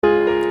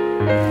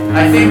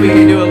I think we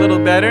can do a little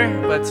better.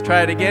 Let's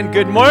try it again.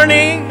 Good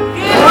morning. Good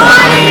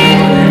morning.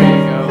 There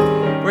you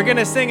go. We're going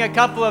to sing a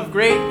couple of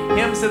great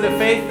hymns of the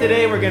faith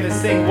today. We're going to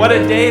sing What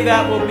a Day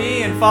That Will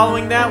Be, and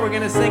following that, we're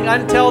going to sing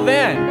Until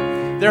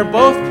Then. They're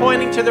both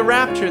pointing to the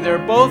rapture. They're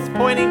both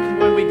pointing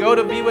when we go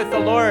to be with the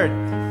Lord.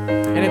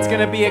 And it's going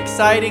to be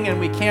exciting, and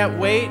we can't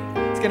wait.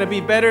 It's going to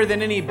be better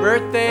than any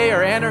birthday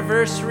or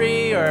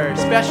anniversary or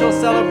special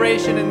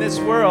celebration in this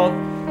world.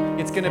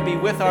 It's going to be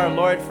with our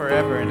Lord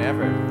forever and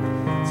ever.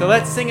 So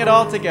let's sing it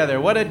all together.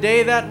 What a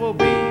day that will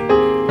be.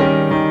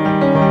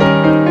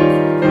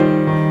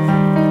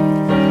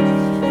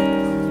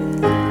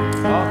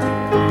 All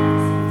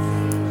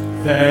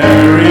together.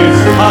 There is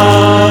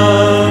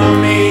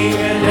coming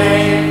a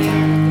day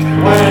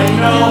when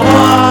no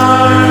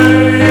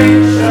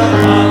heartache shall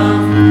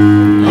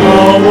come,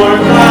 no more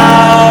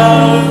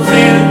clouds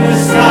in the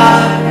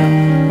sky,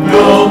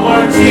 no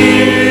more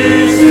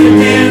tears to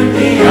dim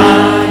the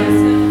eyes.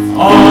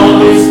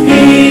 All is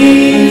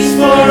peace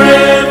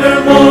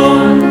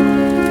forevermore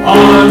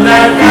on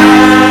that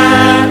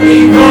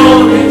happy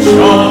golden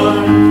shore.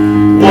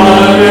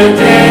 What a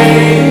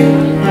day,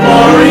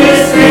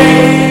 glorious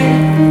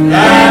day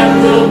that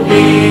will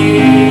be.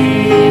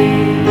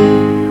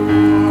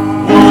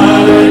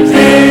 What a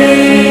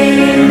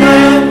day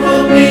that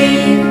will be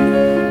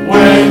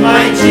when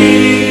my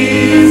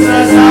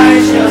Jesus I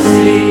shall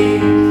see.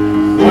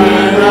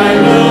 When I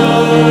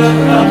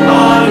look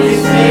upon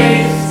his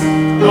face,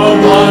 the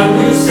one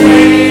who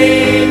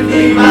saved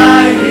me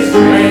by his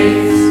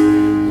grace.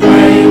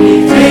 When he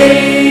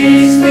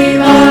takes me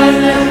by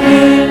the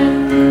hand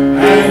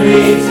and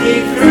leads me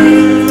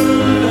through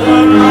the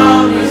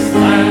promised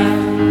land.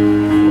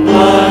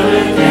 What a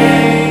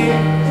day,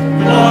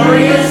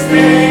 glorious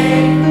day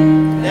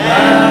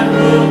that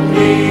will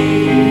be.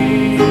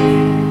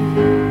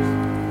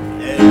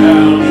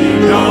 There'll be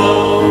no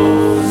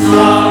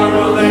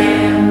sorrow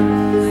there,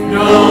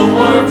 no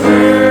more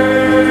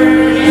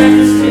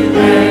burdens to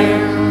bear,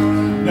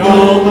 no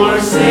more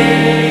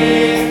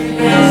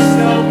sickness,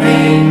 no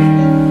pain,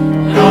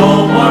 no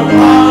more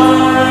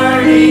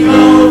parting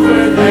over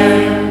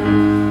there,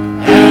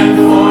 and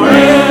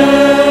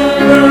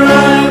forever I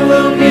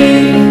will be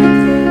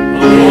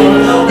for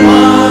the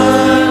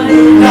one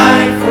who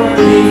died for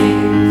me.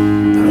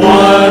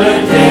 What a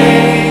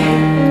day,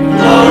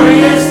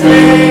 glorious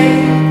day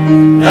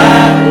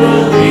that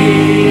will be.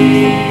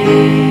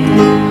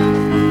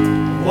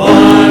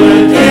 What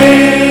a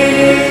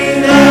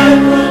day that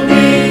will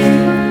be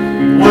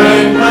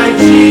when my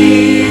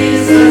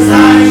Jesus I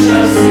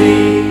shall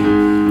see.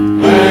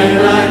 When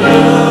I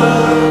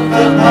look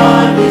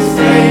upon his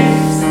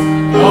face,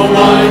 the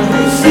one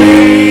who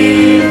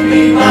saved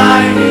me by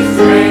his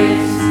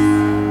grace.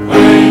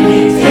 When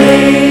he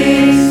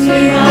takes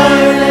me by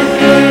the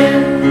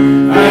hand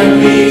and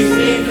leads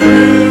me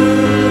through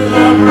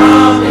the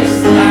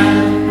promised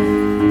land.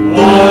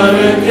 What a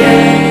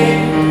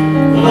day,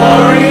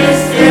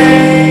 glorious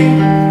day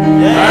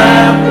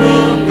that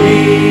will be.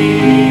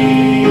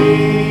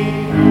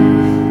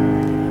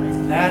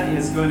 That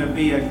is going to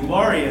be a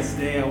glorious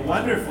day, a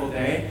wonderful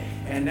day.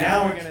 And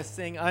now we're going to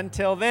sing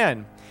Until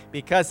Then.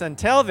 Because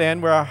until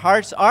then, where our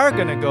hearts are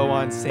going to go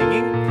on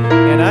singing.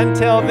 And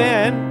until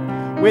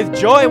then, with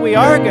joy we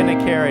are going to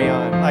carry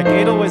on. Like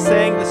Adel was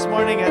saying this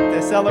morning at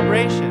the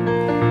celebration.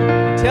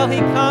 Until he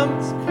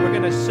comes, we're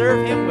going to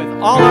serve him with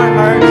all our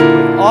hearts,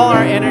 with all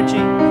our energy,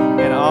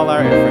 and all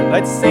our effort.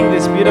 Let's sing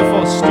this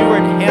beautiful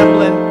Stuart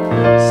Hamblin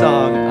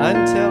song,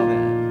 Until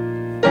Then.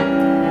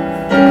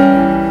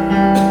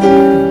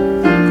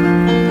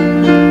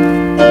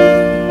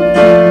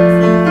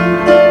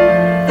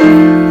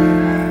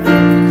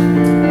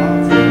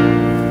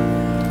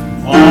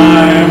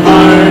 My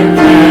heart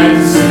can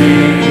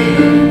sing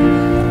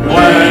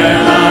when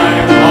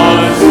I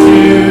pause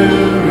to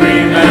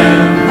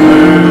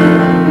remember.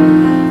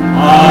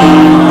 A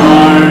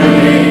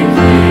heartache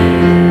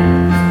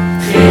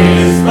here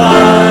is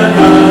but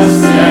a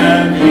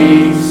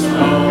stepping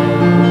stone.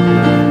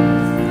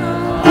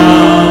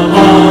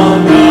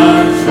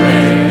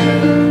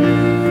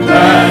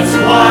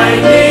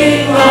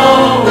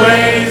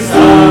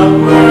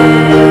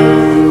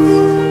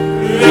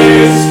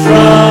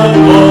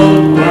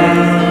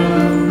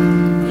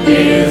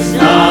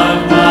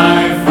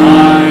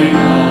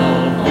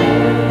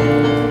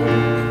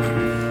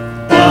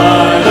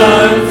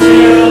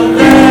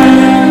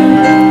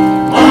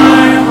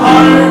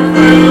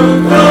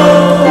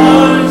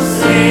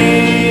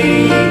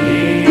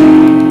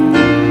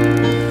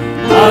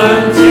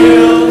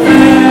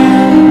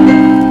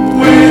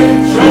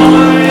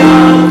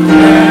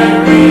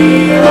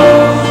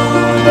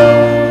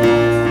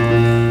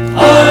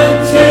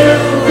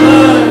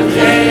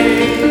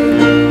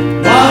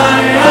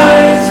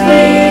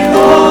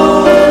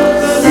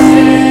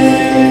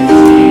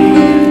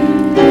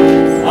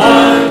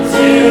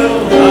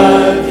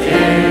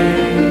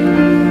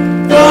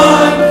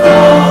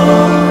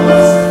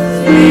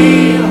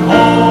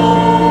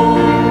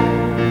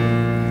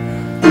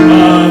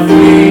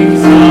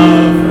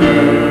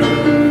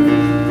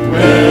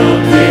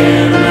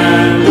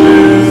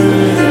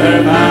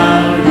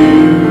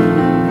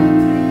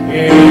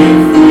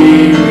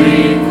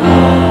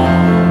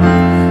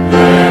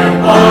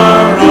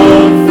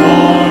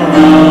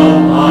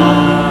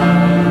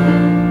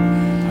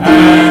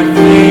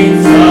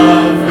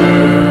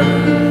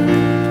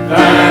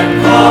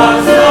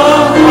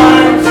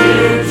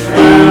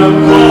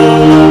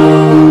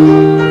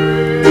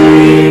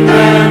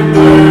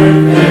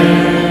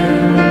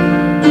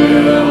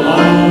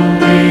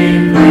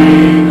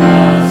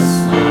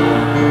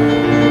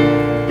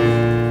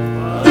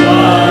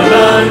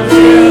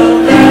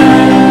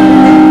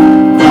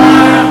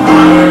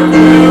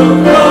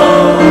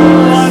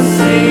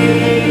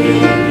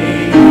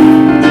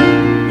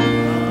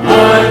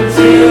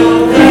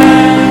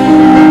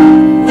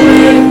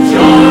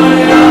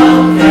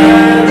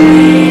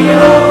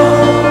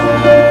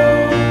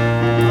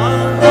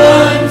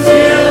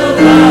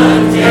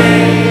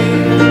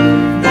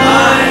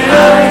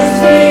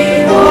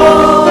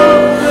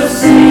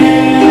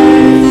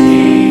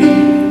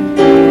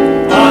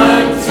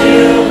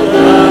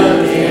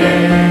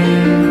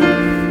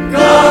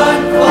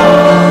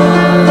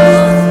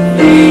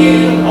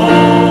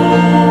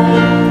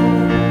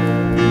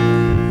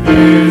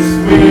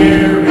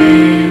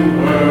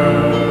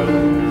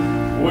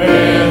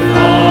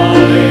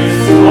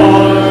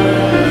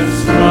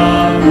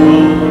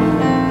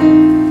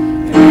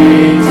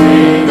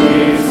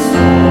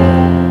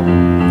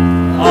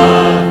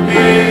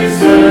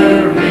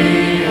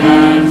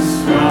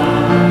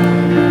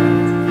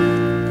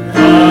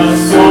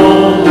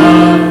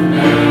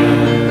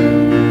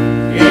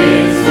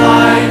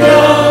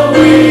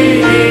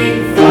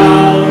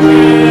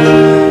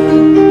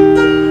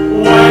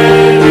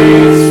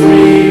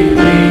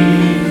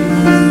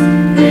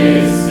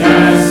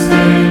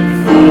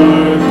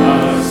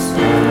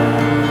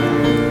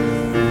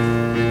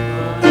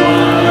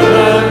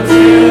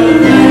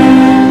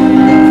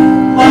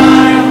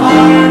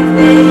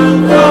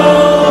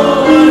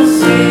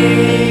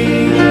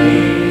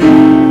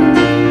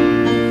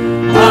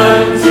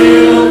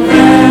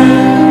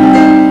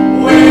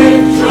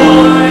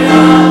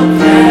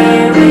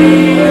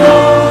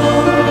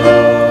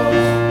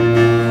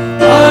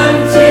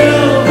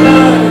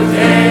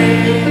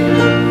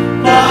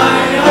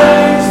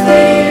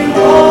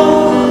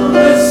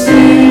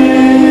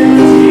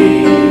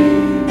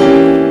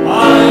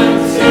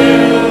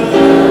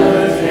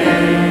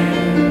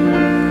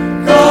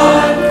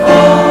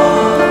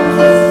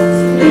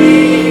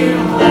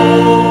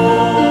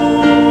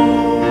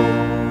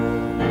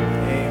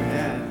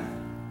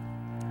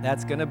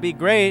 That's going to be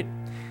great.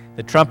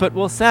 The trumpet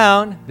will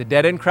sound. The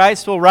dead in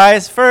Christ will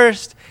rise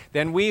first.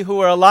 Then we who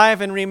are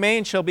alive and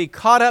remain shall be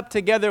caught up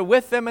together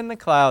with them in the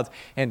clouds,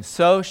 and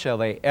so shall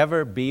they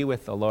ever be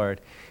with the Lord.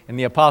 And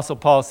the Apostle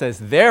Paul says,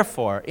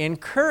 therefore,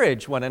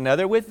 encourage one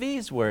another with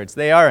these words.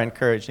 They are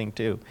encouraging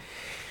too.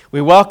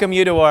 We welcome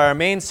you to our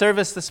main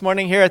service this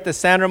morning here at the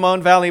San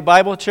Ramon Valley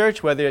Bible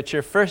Church. Whether it's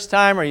your first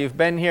time or you've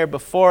been here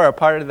before or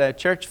part of the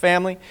church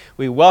family,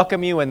 we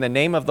welcome you in the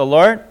name of the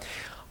Lord.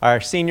 Our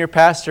senior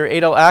pastor,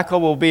 Adel Ackel,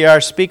 will be our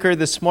speaker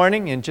this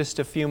morning in just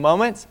a few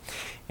moments.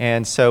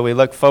 And so we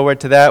look forward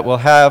to that. We'll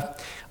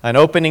have an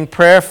opening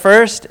prayer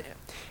first,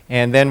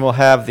 and then we'll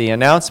have the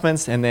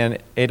announcements, and then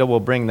Adel will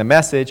bring the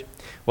message.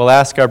 We'll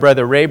ask our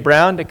brother Ray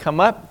Brown to come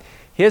up.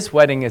 His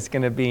wedding is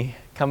going to be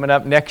coming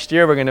up next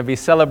year. We're going to be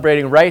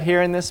celebrating right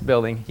here in this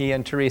building, he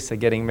and Teresa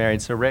getting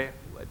married. So Ray, if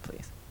you would,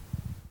 please.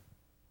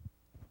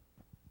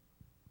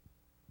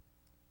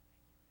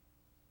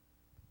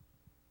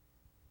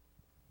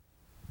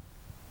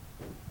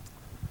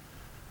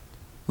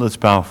 Let's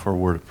bow for a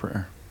word of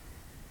prayer.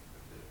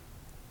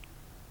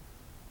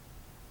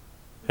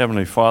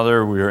 Heavenly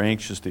Father, we are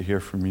anxious to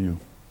hear from you.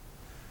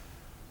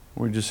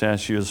 We just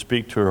ask you to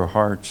speak to our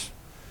hearts,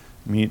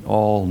 meet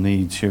all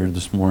needs here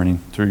this morning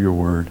through your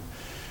word.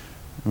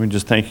 We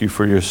just thank you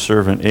for your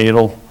servant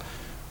Adel.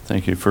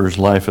 Thank you for his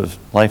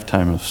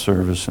lifetime of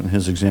service and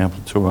his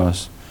example to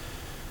us.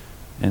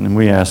 And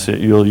we ask that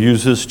you'll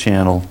use this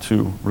channel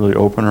to really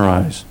open our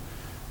eyes.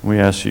 We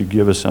ask you to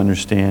give us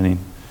understanding.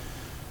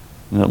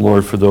 And that,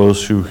 Lord, for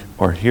those who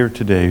are here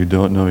today who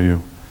don't know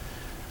you,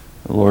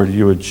 Lord,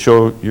 you would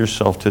show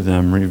yourself to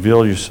them,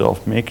 reveal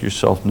yourself, make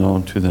yourself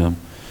known to them,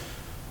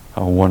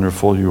 how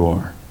wonderful you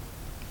are.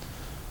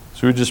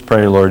 So we just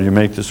pray, Lord, you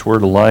make this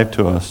word alive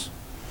to us.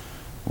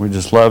 We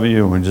just love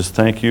you and we just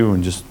thank you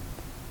and just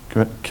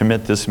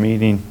commit this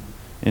meeting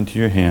into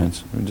your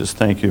hands. We just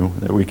thank you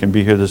that we can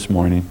be here this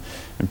morning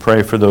and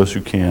pray for those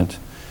who can't,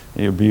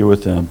 and you'll be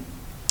with them.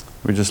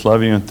 We just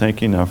love you and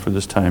thank you now for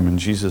this time in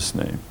Jesus'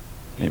 name.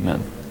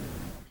 Amen.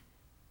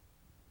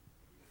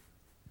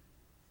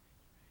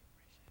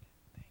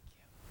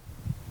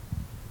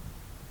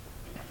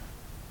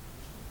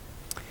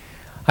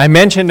 I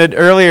mentioned it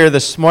earlier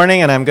this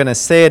morning, and I'm going to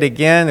say it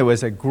again. It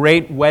was a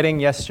great wedding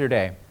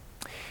yesterday.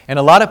 And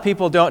a lot of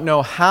people don't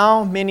know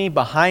how many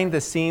behind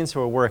the scenes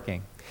were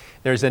working.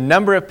 There's a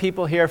number of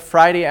people here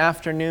Friday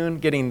afternoon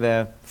getting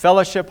the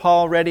fellowship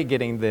hall ready,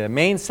 getting the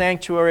main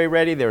sanctuary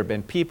ready. There have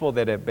been people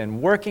that have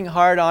been working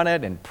hard on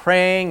it and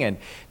praying and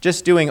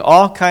just doing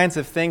all kinds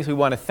of things. We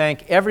want to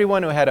thank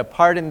everyone who had a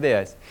part in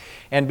this.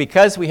 And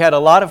because we had a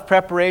lot of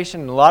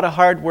preparation and a lot of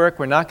hard work,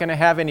 we're not going to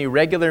have any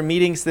regular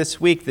meetings this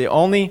week. The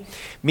only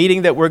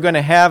meeting that we're going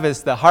to have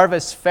is the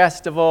Harvest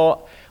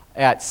Festival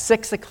at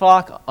 6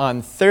 o'clock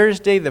on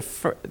Thursday, the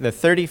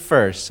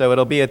 31st. So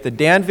it'll be at the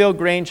Danville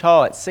Grange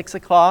Hall at 6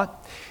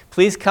 o'clock.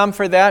 Please come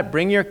for that.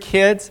 Bring your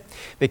kids.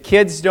 The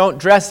kids don't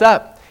dress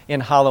up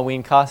in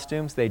Halloween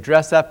costumes. They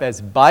dress up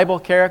as Bible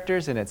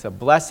characters, and it's a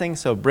blessing,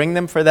 so bring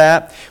them for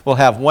that. We'll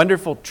have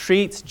wonderful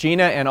treats.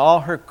 Gina and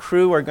all her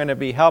crew are going to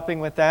be helping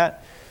with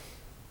that.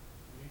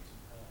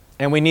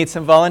 And we need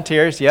some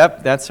volunteers.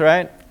 Yep, that's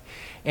right.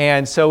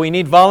 And so we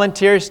need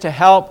volunteers to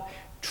help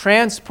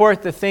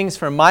transport the things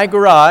from my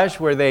garage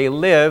where they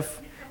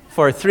live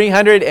for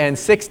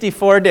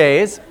 364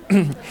 days.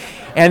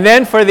 And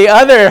then for the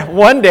other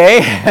one day,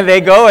 they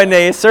go and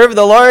they serve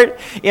the Lord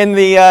in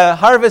the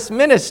harvest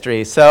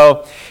ministry.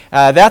 So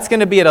that's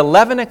going to be at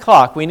 11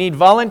 o'clock. We need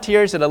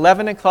volunteers at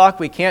 11 o'clock.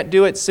 We can't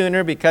do it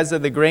sooner because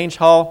of the Grange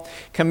Hall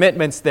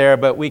commitments there,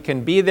 but we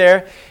can be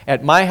there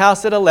at my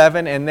house at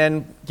 11 and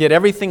then get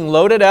everything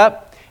loaded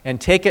up and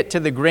take it to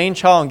the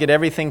Grange Hall and get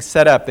everything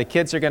set up. The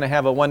kids are going to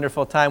have a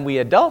wonderful time. We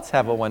adults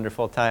have a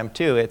wonderful time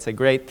too. It's a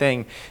great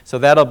thing. So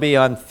that'll be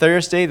on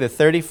Thursday, the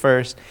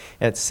 31st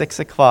at 6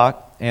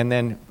 o'clock. And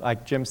then,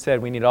 like Jim said,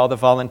 we need all the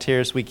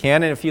volunteers we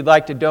can. And if you'd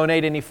like to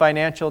donate any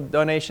financial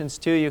donations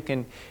too, you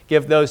can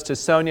give those to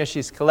Sonia.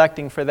 She's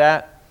collecting for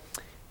that.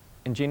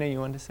 And Gina,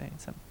 you wanted to say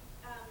something?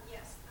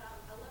 Yes,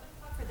 11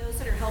 o'clock for those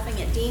that are helping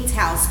at Dean's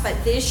house. But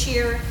this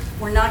year,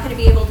 we're not going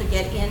to be able to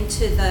get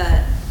into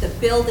the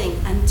building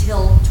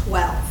until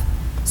 12.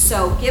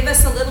 So give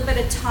us a little bit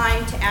of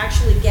time to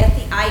actually get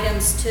the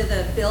items to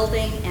the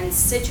building and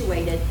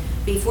situated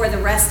before the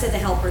rest of the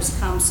helpers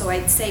come. So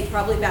I'd say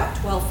probably about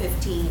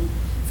 12:15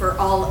 for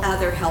all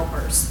other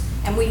helpers.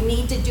 And we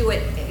need to do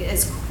it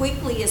as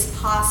quickly as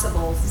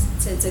possible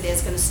since it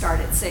is going to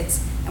start at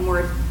 6 and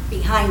we're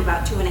behind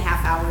about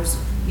 2.5 hours.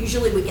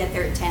 Usually we get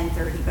there at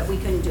 10:30, but we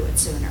couldn't do it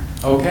sooner.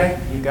 Okay,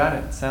 you got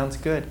it. Sounds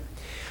good.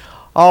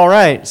 All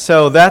right,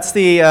 so that's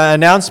the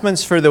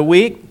announcements for the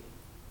week.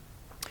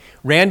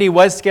 Randy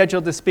was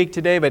scheduled to speak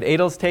today, but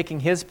Adel's taking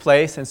his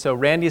place, and so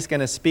Randy's going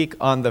to speak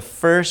on the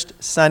first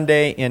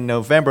Sunday in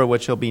November,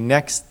 which will be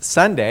next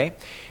Sunday.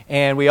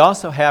 And we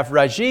also have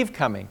Rajiv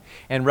coming.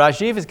 And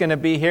Rajiv is going to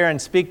be here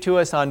and speak to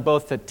us on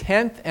both the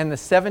 10th and the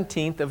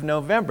 17th of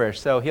November.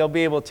 So he'll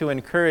be able to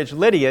encourage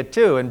Lydia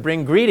too and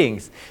bring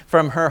greetings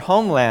from her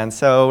homeland.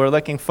 So we're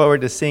looking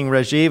forward to seeing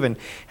Rajiv and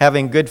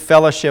having good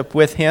fellowship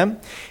with him.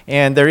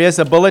 And there is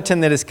a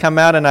bulletin that has come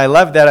out, and I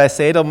love that. I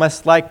say Adel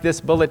must like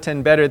this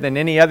bulletin better than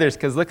any others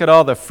because look at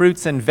all the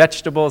fruits and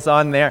vegetables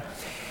on there.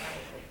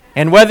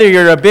 And whether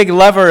you're a big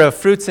lover of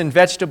fruits and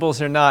vegetables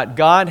or not,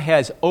 God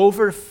has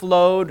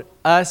overflowed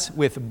us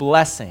with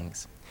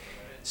blessings.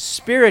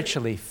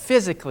 Spiritually,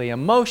 physically,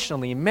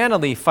 emotionally,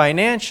 mentally,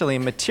 financially,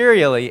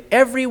 materially,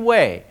 every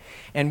way.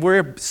 And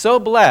we're so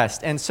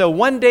blessed. And so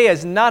one day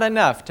is not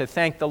enough to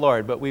thank the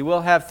Lord, but we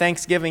will have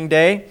Thanksgiving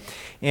Day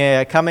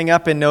coming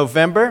up in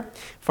November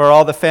for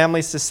all the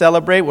families to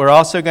celebrate. We're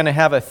also going to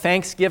have a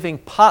Thanksgiving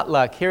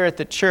potluck here at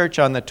the church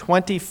on the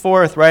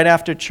 24th, right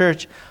after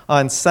church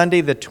on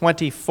Sunday the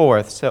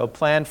 24th. So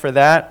plan for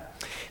that.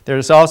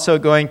 There's also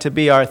going to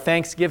be our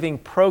Thanksgiving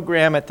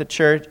program at the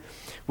church,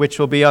 which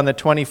will be on the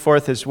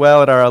 24th as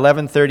well at our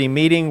 11:30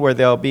 meeting, where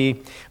there'll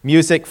be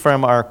music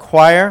from our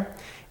choir,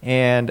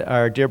 and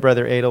our dear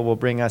brother Adel will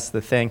bring us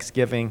the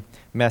Thanksgiving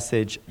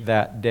message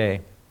that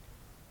day.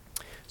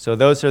 So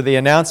those are the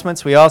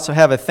announcements. We also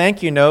have a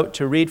thank you note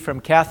to read from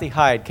Kathy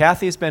Hyde.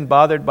 Kathy's been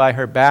bothered by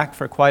her back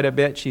for quite a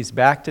bit. She's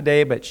back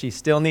today, but she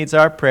still needs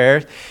our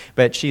prayers.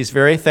 But she's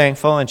very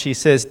thankful, and she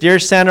says, "Dear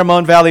San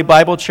Ramon Valley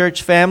Bible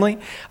Church family,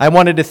 I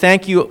wanted to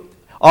thank you,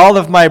 all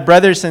of my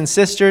brothers and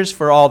sisters,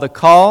 for all the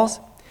calls,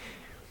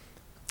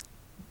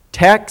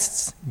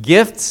 texts,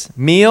 gifts,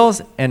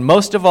 meals, and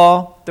most of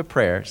all, the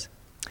prayers.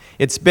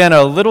 It's been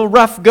a little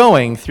rough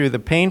going through the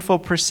painful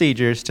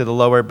procedures to the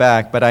lower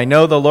back, but I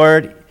know the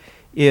Lord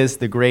is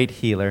the great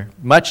healer.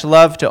 Much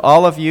love to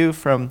all of you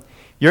from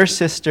your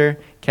sister,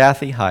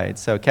 Kathy Hyde."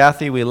 So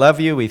Kathy, we love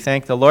you. We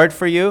thank the Lord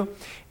for you,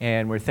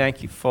 and we're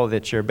thankful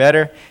that you're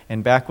better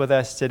and back with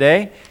us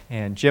today.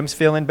 And Jim's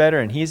feeling better,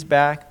 and he's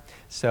back,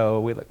 so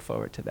we look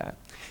forward to that.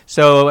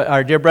 So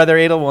our dear brother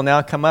Adel will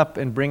now come up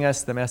and bring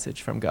us the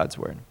message from God's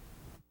Word.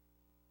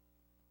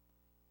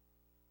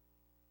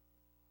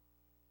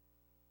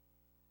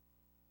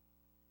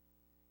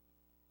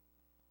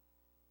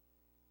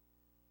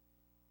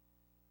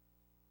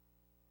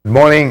 Good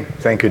morning.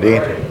 Thank you,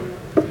 Dean.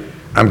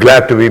 I'm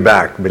glad to be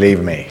back,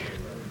 believe me.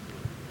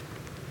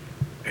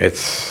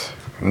 It's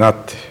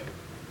not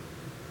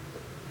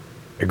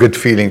a good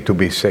feeling to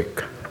be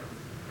sick.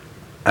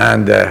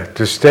 And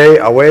to stay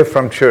away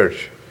from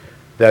church,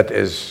 that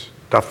is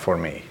tough for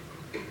me.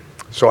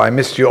 So I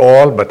missed you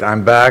all, but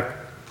I'm back.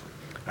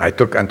 I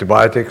took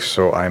antibiotics,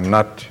 so I'm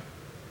not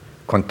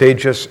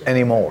contagious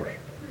anymore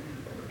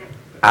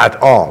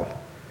at all.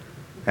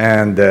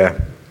 And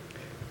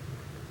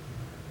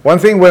one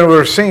thing, when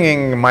we're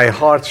singing, "My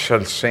heart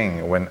shall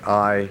sing when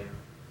I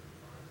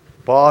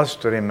pause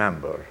to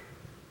remember,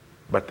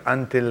 but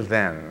until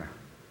then,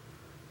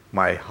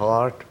 my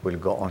heart will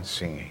go on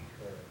singing."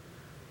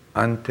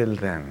 Until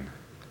then,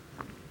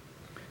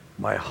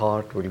 my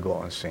heart will go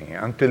on singing.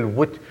 Until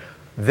what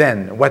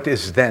then? What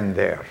is then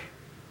there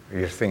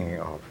you're thinking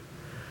of?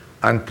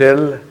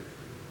 Until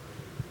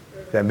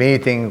the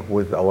meeting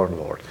with our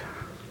Lord.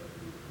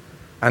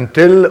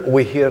 Until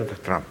we hear the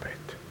trumpet.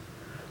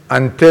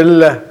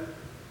 Until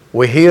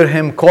we hear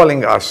him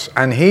calling us,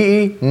 and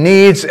he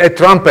needs a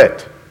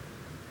trumpet,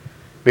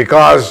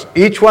 because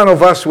each one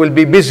of us will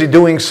be busy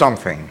doing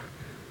something.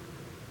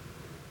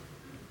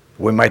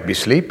 We might be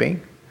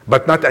sleeping,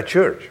 but not at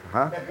church,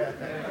 huh?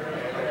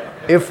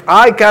 If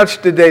I catch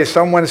today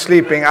someone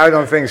sleeping, I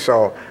don't think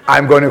so,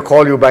 I'm going to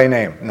call you by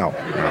name. No.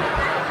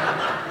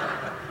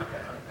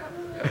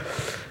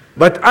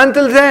 But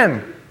until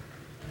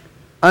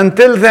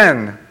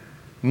then,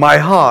 my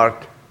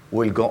heart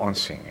will go on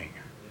singing.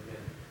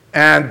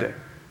 And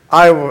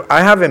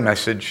I have a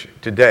message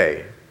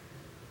today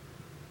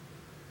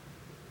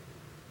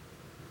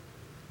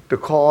to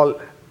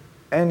call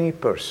any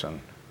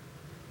person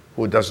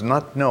who does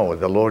not know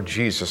the Lord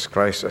Jesus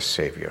Christ as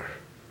Savior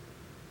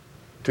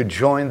to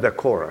join the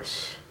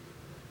chorus.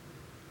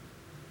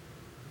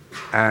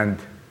 And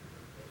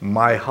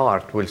my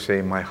heart will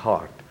say, my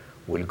heart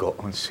will go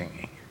on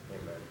singing.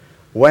 Amen.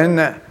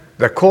 When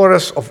the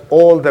chorus of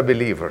all the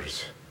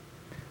believers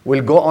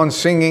will go on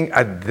singing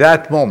at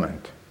that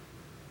moment,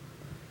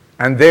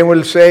 and they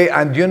will say,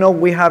 and you know,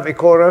 we have a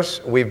chorus,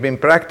 we've been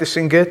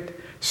practicing it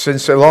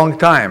since a long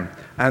time,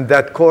 and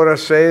that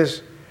chorus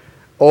says,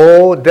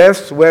 "Oh,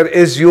 death, where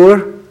is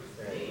your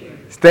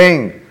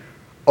sting?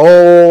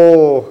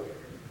 Oh,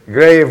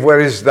 grave, where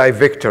is thy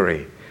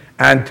victory?"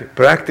 And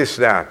practice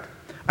that.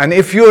 And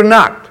if you're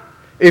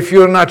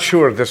not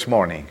sure this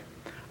morning,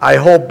 I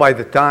hope by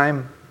the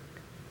time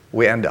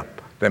we end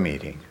up the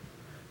meeting,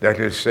 that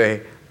you'll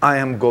say, I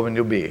am going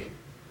to be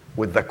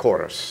with the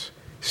chorus,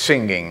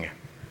 singing.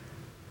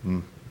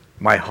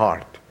 My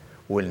heart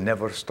will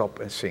never stop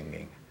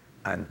singing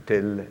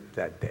until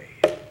that day.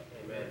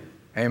 Amen.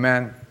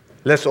 Amen.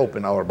 Let's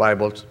open our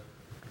Bibles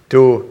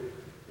to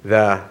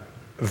the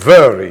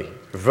very,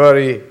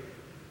 very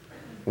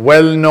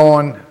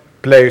well-known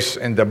place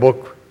in the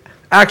book,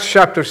 Acts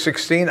chapter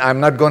 16, I'm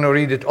not going to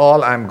read it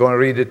all. I'm going to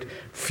read it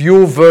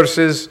few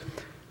verses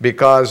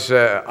because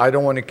I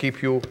don't want to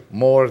keep you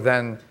more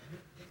than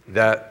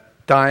the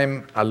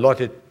time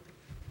allotted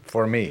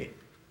for me.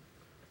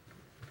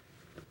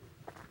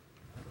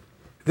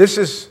 This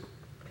is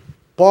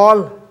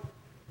Paul,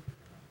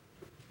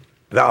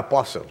 the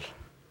apostle,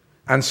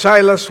 and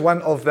Silas,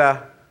 one of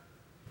the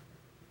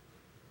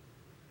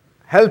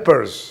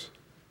helpers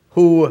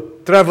who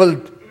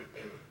traveled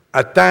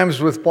at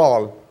times with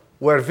Paul,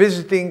 were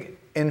visiting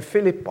in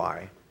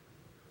Philippi,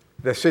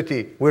 the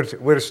city.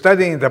 We're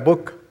studying the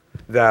book,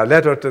 the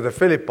letter to the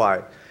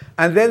Philippi.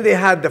 And then they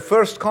had the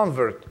first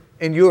convert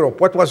in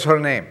Europe. What was her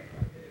name?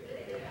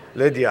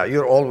 Lydia.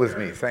 You're all with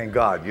me. Thank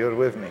God. You're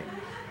with me.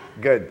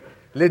 Good.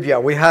 Lydia.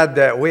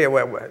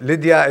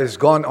 Lydia is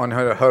gone on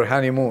her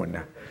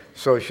honeymoon.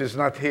 So she's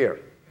not here.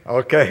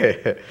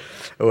 Okay.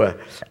 Well,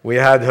 we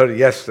had her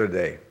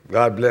yesterday.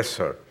 God bless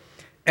her.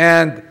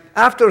 And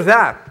after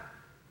that,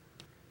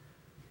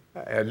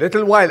 a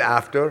little while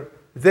after,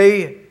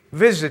 they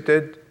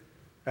visited,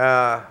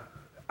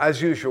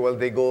 as usual,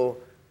 they go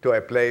to a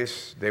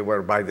place, they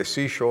were by the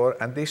seashore,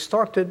 and they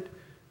started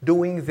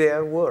doing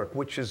their work,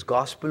 which is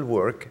gospel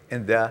work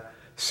in the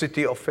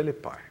city of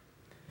Philippi.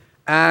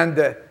 And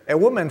a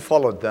woman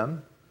followed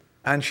them,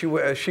 and she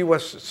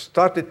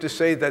started to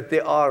say that they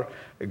are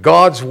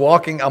gods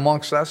walking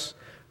amongst us.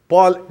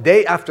 Paul,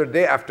 day after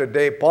day after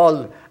day,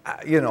 Paul,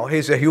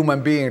 he's a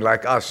human being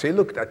like us. He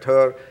looked at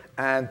her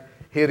and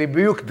he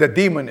rebuked the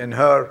demon in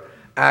her,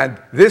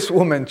 and this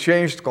woman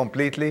changed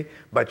completely.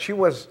 But she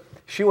was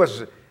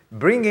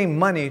bringing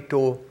money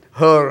to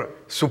her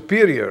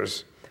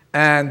superiors,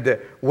 and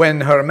when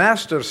her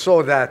master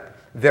saw that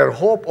their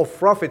hope of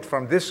profit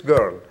from this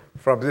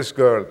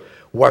girl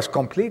was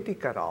completely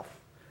cut off,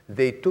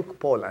 they took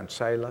Paul and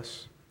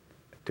Silas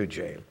to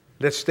jail.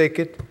 Let's take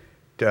it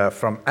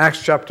from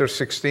Acts chapter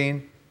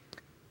 16,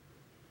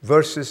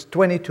 verses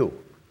 22.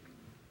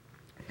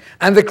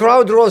 And the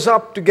crowd rose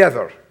up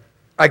together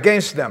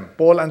against them,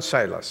 Paul and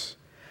Silas.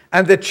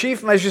 And the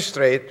chief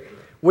magistrate,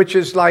 which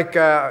is like,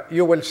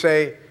 you will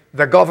say,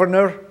 the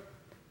governor,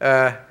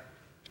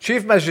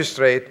 chief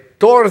magistrate,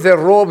 tore their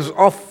robes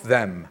off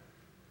them.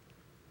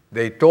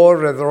 They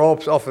tore the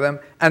robes off them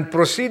and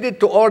proceeded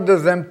to order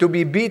them to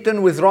be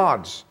beaten with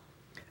rods.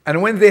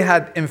 And when they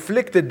had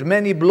inflicted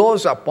many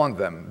blows upon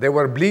them, they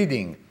were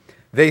bleeding.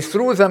 They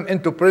threw them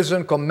into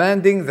prison,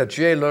 commanding the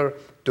jailer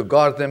to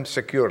guard them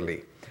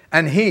securely.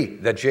 And he,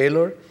 the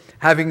jailer,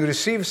 having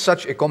received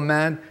such a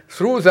command,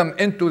 threw them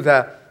into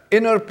the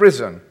inner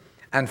prison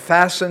and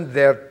fastened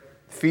their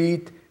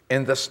feet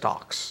in the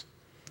stocks.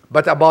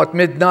 But about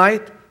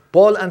midnight,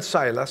 Paul and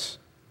Silas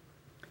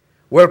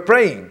were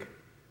praying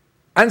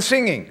and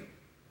singing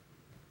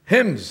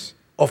hymns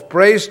of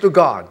praise to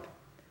God,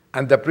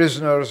 and the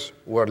prisoners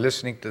were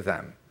listening to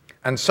them.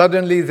 And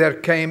suddenly there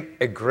came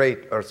a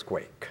great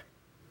earthquake,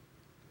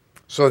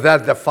 so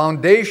that the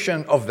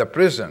foundation of the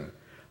prison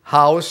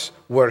house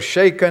were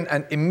shaken,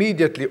 and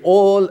immediately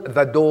all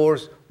the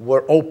doors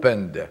were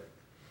opened,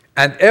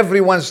 and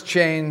everyone's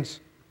chains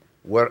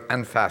were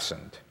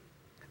unfastened.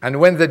 And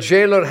when the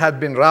jailer had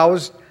been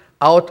roused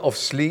out of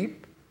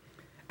sleep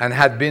and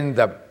had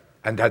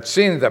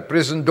seen the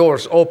prison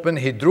doors open,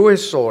 he drew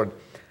his sword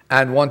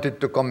and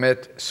wanted to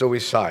commit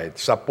suicide,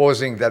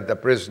 supposing that the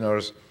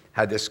prisoners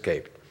had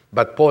escaped.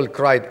 But Paul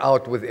cried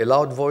out with a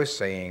loud voice,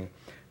 saying,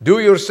 "Do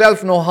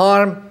yourself no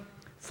harm,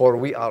 for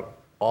we are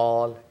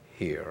all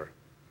here."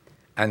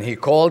 And he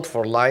called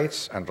for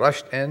lights and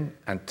rushed in,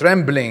 and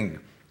trembling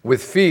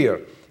with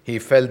fear, he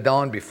fell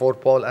down before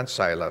Paul and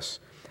Silas.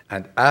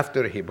 And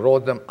after he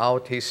brought them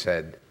out, he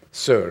said,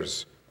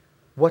 "Sirs,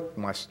 what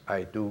must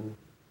I do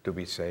to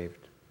be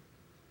saved?"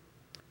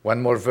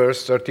 One more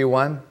verse,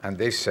 31. And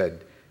they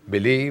said,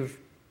 "Believe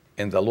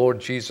in the Lord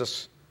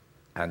Jesus,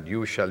 and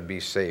you shall be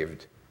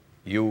saved,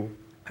 you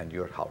and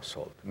your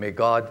household." May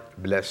God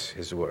bless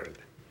his word.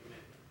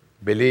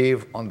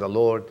 Believe on the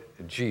Lord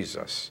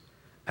Jesus,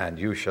 and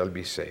you shall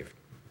be saved.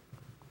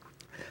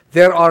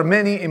 There are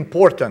many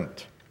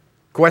important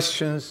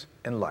questions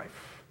in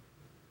life,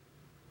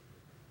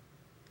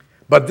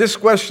 but this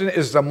question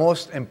is the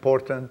most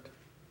important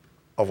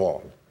of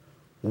all.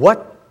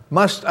 What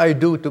must I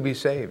do to be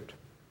saved?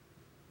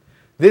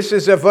 This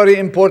is a very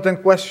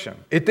important question.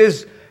 It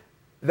is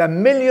the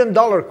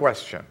 $1,000,000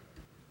 question.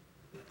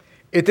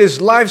 It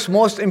is life's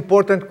most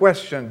important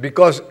question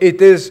because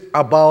it is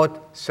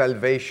about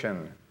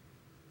salvation.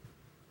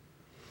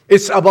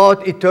 It's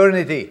about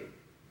eternity.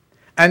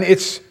 And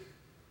it's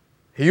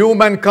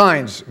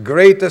humankind's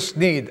greatest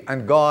need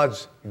and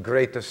God's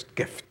greatest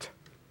gift.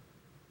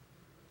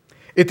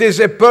 It is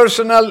a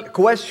personal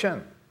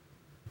question.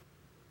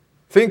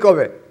 Think of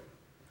it.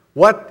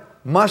 What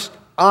must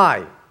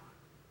I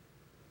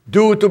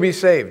do to be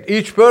saved?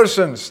 Each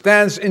person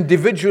stands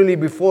individually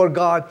before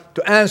God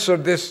to answer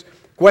this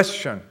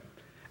question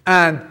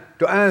and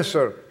to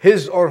answer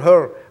his or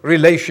her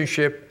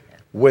relationship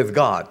with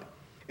God.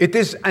 It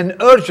is an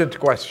urgent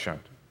question,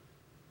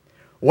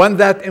 one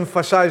that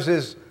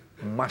emphasizes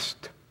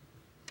must.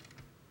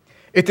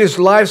 It is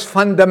life's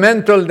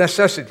fundamental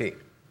necessity.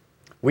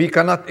 We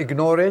cannot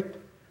ignore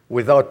it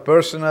without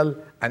personal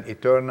and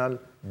eternal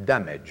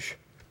damage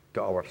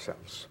to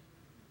ourselves.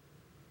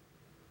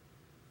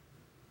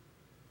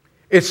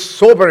 It's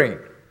sobering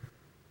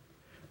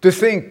to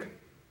think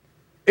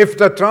if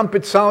the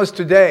trumpet sounds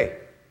today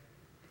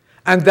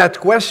and that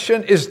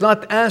question is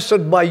not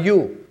answered by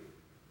you,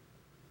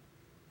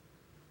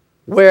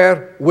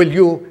 where will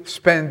you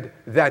spend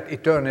that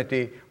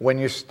eternity when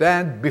you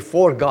stand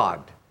before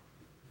God?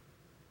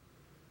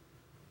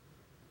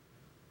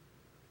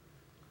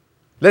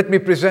 Let me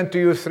present to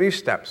you 3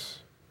 steps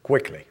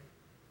quickly.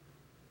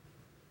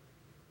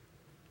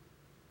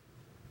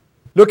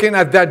 Looking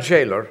at that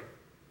jailer,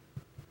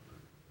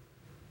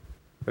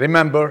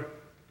 remember,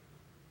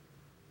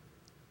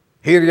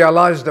 he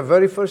realized the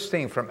very first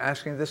thing from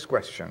asking this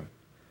question,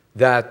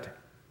 that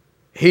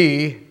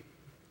he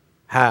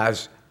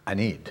has a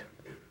need.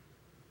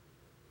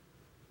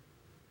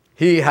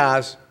 He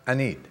has a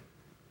need.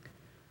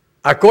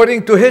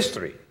 According to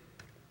history,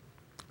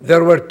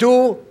 there were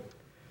 2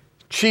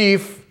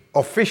 chief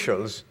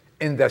officials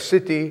in the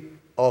city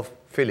of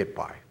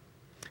Philippi.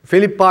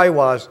 Philippi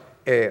was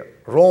a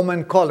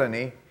Roman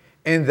colony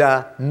in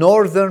the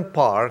northern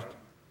part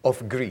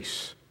of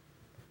Greece.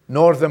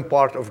 Northern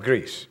part of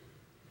Greece.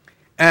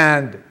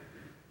 And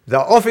the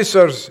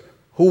officers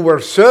who were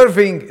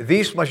serving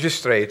these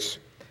magistrates,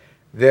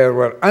 they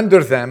were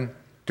under them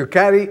to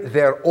carry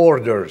their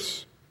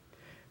orders.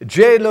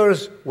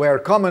 Jailers were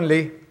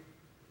commonly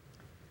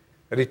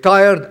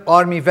retired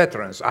army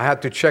veterans. I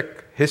had to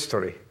check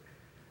history.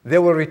 They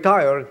were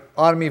retired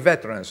army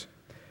veterans.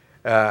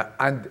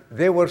 And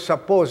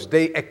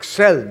they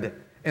excelled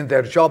in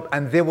their job,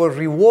 and they were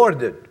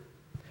rewarded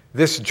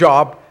this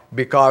job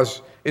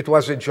because it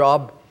was a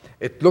job,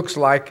 it looks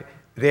like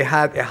they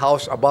had a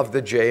house above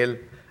the jail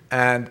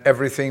and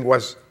everything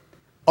was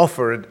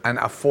offered and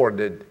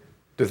afforded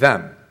to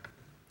them.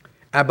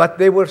 But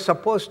they were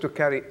supposed to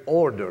carry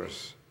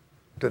orders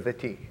to the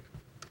T.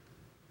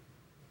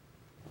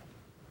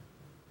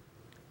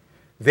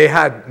 They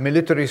had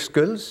military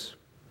skills,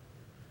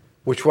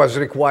 which was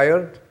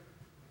required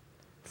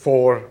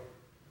for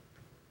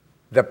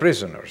the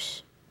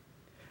prisoners.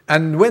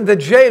 And when the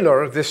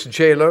jailer, this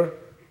jailer,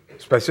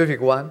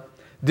 specific one,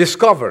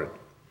 discovered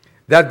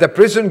that the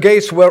prison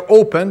gates were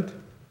opened,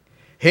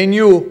 he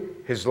knew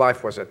his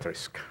life was at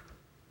risk.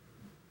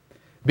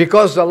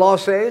 Because the law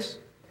says,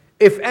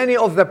 if any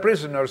of the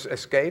prisoners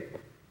escape,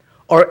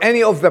 or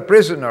any of the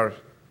prisoners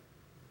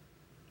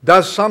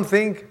does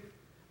something,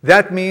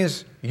 that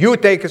means you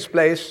take his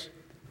place,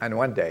 and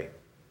one day,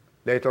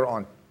 later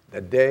on,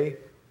 the day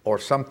or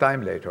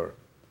sometime later,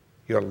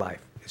 your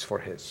life is for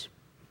his.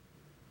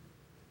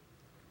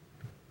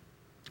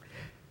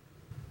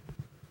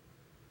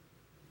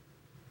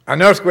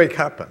 An earthquake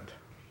happened.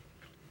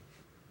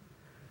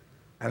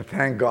 And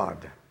thank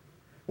God.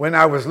 When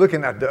I was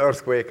looking at the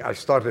earthquake, I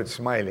started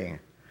smiling.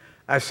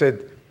 I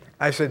said,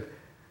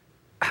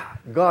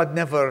 God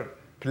never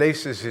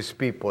places his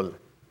people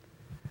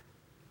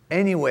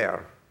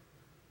anywhere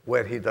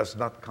where he does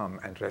not come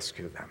and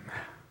rescue them.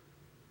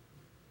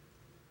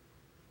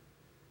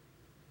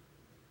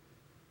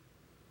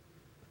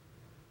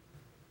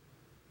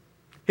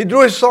 He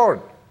drew his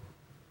sword.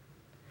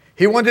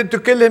 He wanted to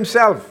kill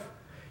himself.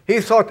 He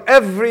thought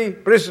every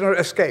prisoner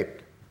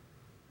escaped.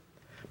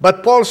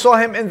 But Paul saw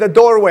him in the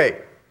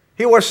doorway.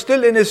 He was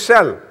still in his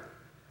cell.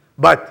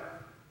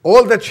 But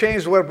all the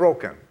chains were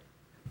broken.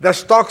 The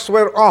stocks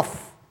were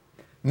off.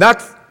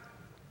 Not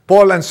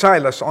Paul and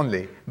Silas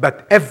only,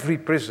 but every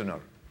prisoner.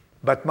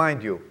 But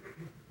mind you,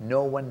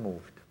 no one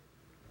moved.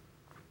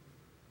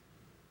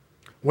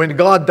 When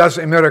God does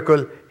a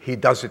miracle, he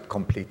does it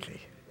completely.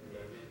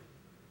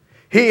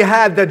 He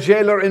had the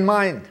jailer in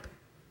mind.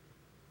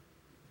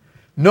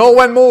 No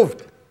one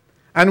moved.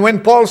 And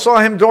when Paul saw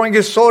him drawing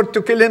his sword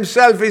to kill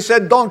himself, he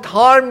said, don't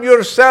harm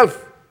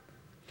yourself.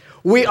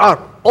 We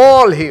are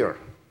all here.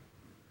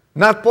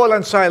 Not Paul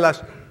and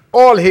Silas,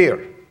 all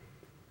here.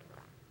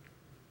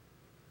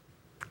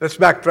 Let's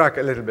backtrack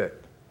a little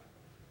bit.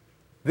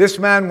 This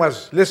man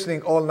was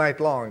listening all night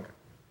long.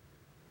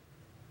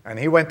 And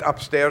he went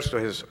upstairs to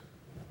his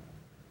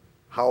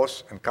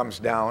house and comes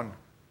down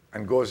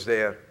and goes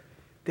there.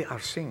 They are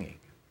singing.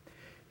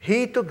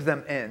 He took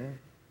them in.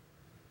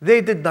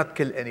 They did not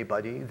kill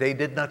anybody. They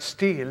did not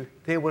steal.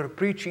 They were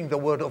preaching the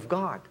word of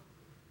God.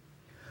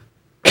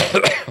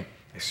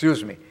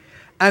 Excuse me.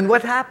 And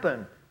what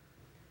happened?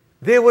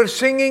 They were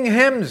singing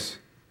hymns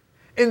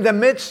in the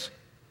midst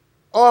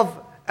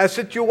of a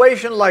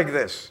situation like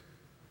this.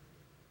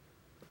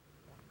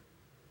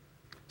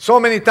 So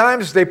many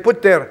times they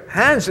put their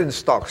hands in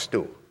stocks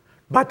too.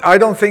 But I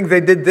don't think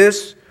they did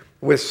this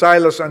with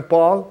Silas and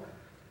Paul.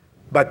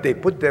 But they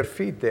put their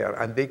feet there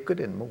and they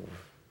couldn't move.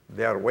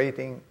 They are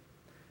waiting.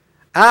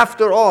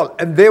 After all,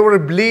 and they were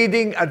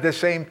bleeding at the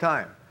same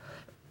time.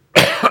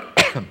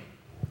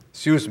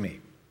 Excuse me.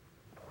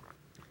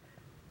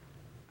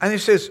 And he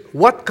says,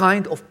 what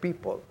kind of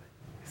people?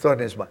 He thought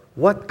in his mind,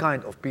 what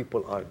kind of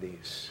people are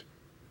these?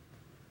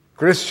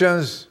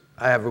 Christians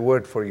I have a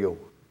word for you.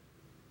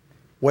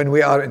 When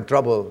we are in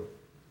trouble,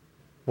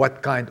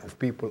 what kind of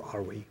people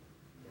are we?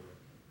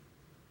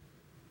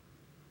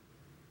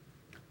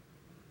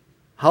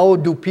 How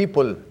do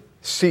people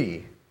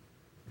see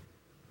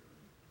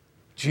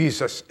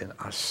Jesus in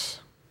us?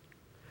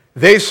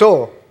 They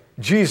saw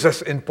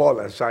Jesus in Paul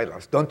and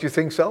Silas. Don't you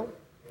think so?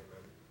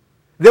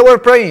 They were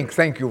praying.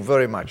 Thank you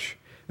very much.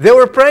 They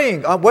were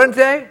praying, weren't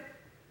they?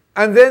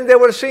 And then they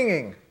were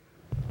singing.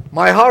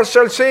 My heart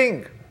shall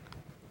sing.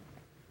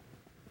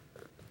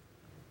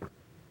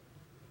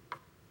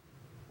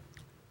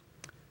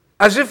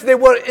 As if they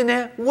were in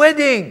a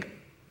wedding.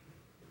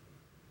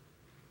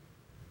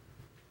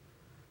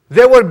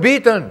 They were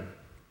beaten.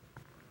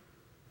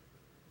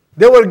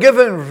 They were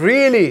given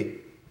really.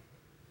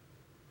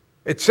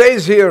 It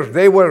says here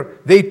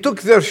they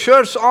took their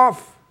shirts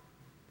off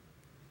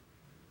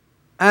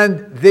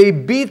and they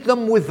beat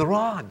them with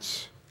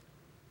rods.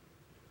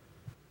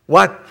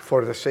 What?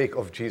 For the sake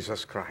of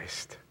Jesus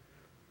Christ.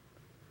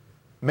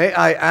 May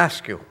I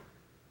ask you,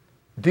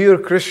 dear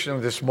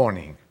Christian, this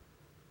morning,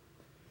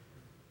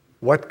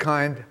 what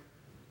kind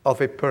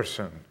of a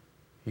person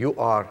you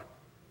are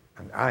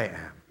and I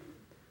am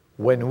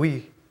when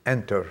we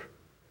enter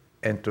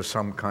into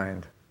some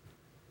kind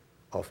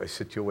of a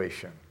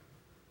situation.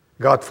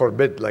 God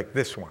forbid like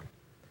this one.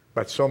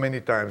 But so many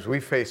times we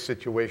face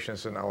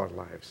situations in our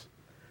lives.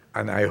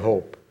 And I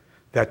hope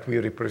that we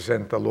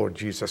represent the Lord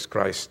Jesus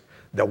Christ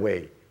the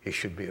way He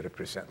should be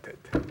represented.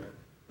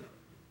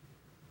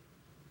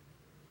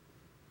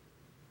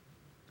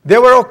 They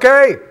were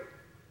okay,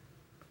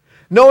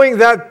 knowing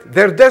that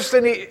their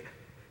destiny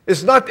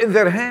is not in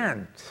their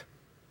hands.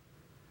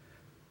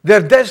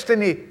 Their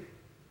destiny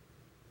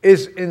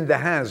is in the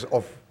hands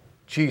of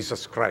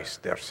Jesus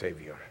Christ, their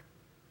Savior.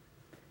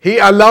 He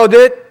allowed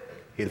it,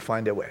 He'll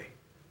find a way.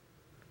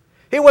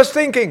 He was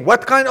thinking,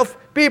 what kind of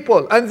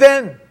people? And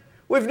then,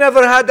 we've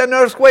never had an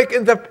earthquake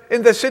in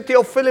the city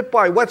of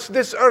Philippi. What's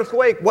this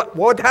earthquake?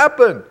 What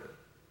happened?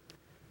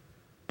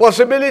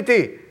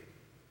 Possibility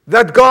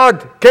that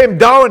God came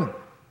down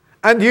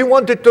and He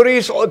wanted to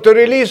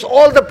release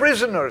all the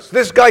prisoners.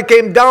 This guy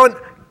came down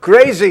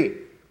crazy.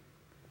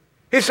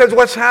 He said,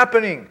 what's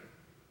happening?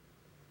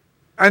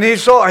 And he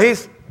saw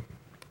his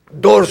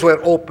doors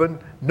were open.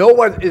 No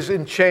one is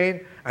in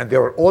chain. And they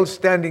were all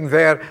standing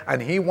there.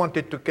 And he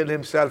wanted to kill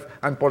himself.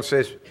 And Paul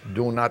says,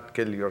 do not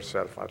kill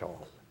yourself at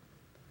all.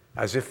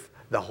 As if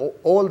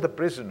all the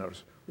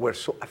prisoners were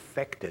so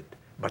affected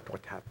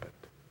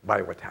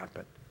by what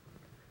happened.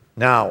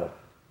 Now,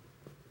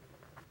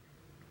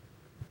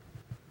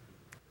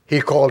 he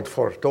called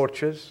for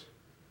torches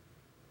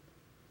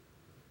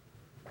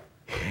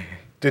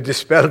to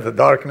dispel the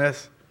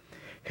darkness.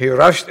 He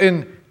rushed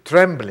in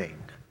trembling.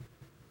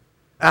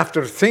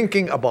 After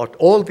thinking about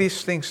all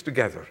these things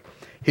together,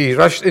 he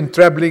rushed in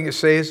trembling, it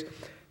says,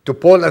 to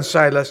Paul and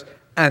Silas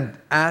and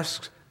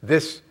asked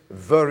this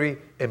very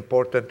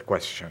important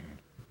question.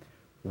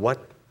 What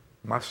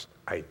must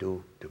I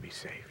do to be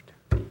saved?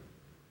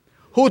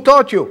 Who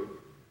taught you?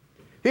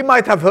 He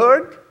might have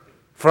heard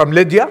from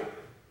Lydia.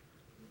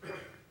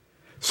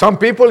 Some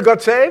people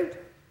got saved.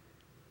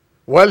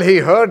 Well,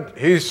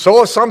 he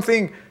saw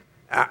something,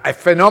 a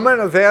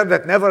phenomenon there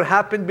that never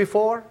happened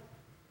before.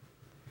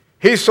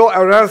 He saw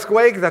an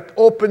earthquake that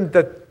opened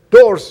the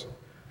doors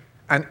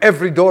and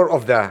every door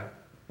of the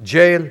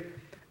jail.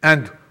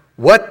 And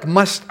what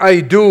must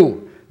I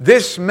do?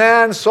 This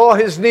man saw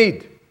his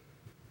need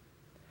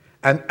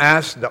and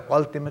asked the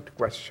ultimate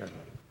question.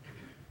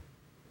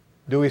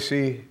 Do we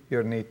see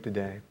your need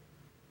today?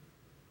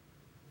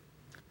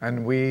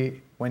 And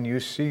when you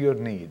see your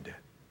need,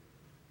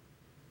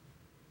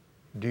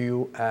 do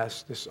you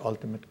ask this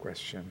ultimate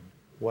question?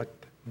 What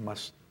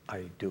must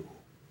I do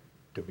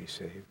to be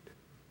saved?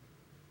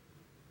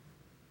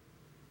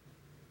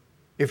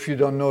 If you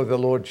don't know the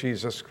Lord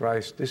Jesus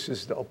Christ, this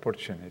is the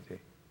opportunity.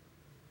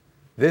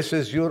 This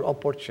is your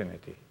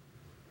opportunity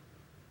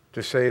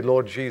to say,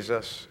 Lord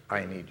Jesus,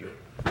 I need you.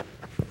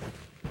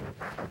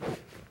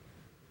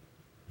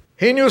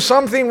 He knew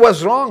something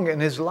was wrong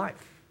in his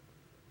life.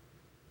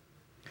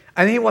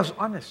 And he was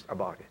honest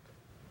about it.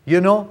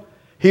 You know,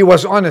 he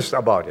was honest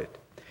about it.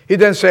 He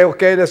didn't say,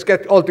 okay, let's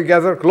get all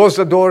together, close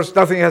the doors,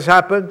 nothing has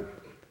happened.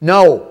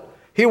 No,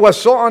 he was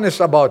so honest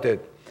about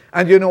it.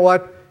 And you know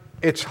what?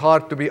 It's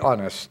hard to be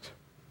honest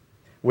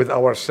with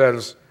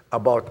ourselves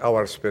about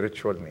our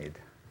spiritual need.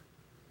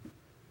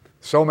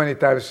 So many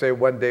times say,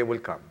 one day will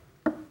come.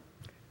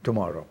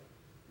 Tomorrow.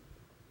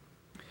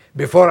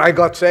 Before I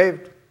got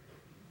saved,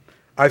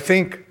 I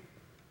think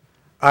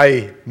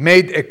I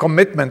made a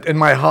commitment in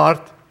my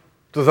heart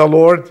to the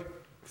Lord,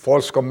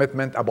 false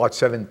commitment, about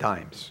 7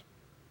 times.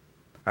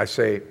 I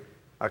say,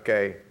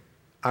 okay,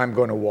 I'm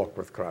going to walk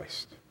with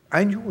Christ.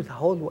 I knew the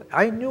whole way.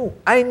 I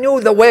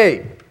knew the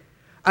way.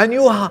 I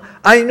knew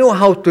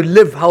how to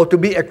live, how to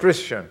be a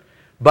Christian.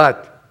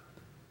 But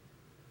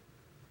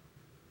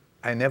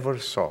I never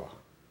saw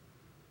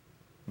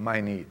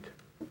my need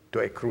to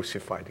a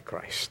crucified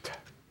Christ.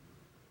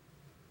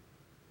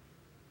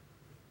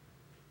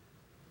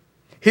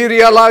 He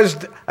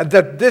realized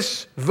that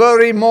this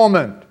very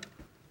moment,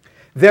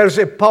 there's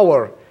a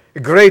power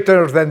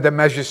greater than the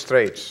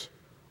magistrates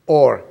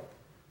or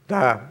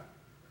the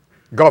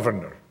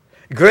governor,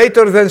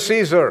 greater than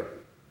Caesar,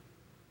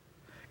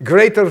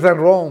 greater than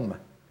Rome,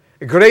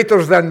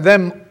 greater than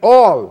them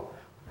all,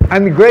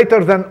 and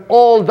greater than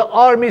all the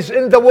armies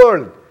in the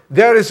world.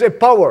 There is a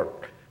power.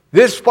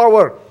 This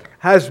power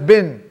has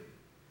been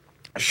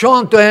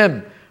shown to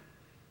him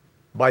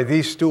by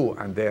these two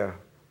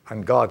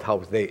and God, how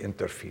they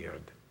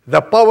interfered. The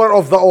power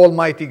of the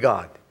Almighty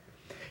God.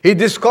 He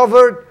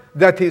discovered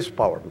that he's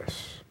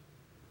powerless.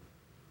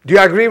 Do you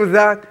agree with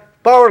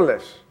that?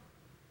 Powerless.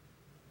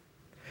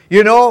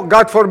 You know,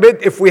 God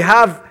forbid, we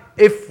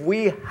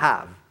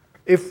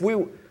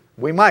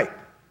might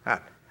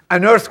have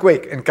an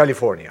earthquake in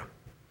California.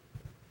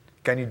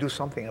 Can you do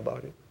something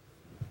about it?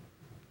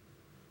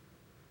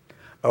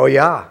 Oh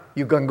yeah,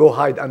 you can go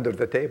hide under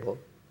the table.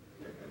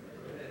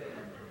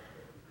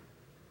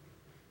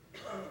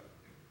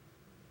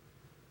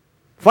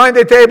 Find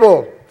a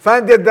table,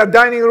 find the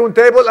dining room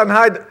table and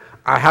hide.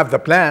 I have the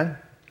plan.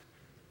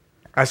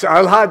 I said,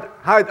 I'll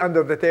hide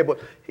under the table.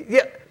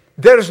 Yeah,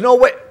 there's no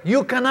way.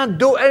 You cannot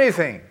do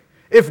anything.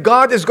 If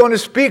God is going to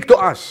speak to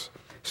us,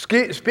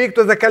 speak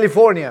to the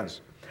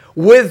Californians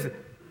with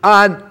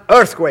an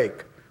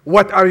earthquake,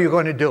 what are you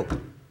going to do?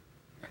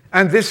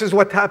 And this is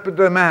what happened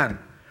to the man.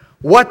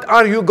 What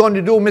are you going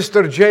to do,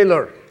 Mr.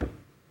 Jailer?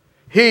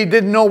 He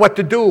didn't know what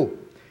to do.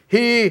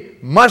 He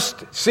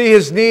must see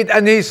his need,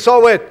 and he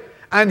saw it.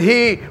 And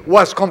he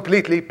was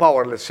completely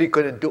powerless. He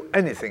couldn't do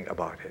anything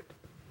about it.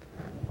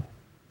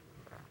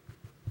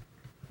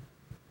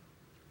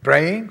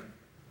 Praying,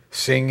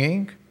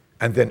 singing,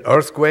 and then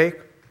earthquake.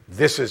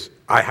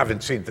 I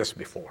haven't seen this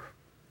before.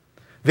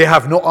 They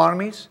have no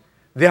armies.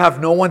 They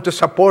have no one to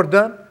support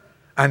them.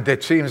 And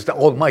it seems the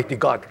Almighty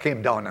God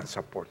came down and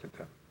supported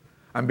them.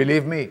 And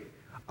believe me,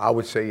 I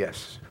would say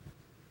yes.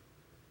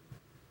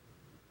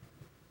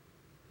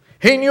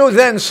 He knew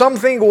then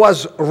something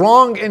was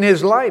wrong in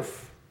his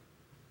life.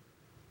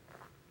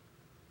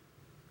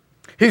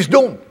 He's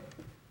doomed,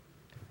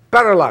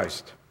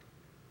 paralyzed,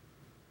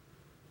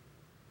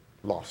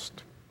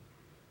 lost.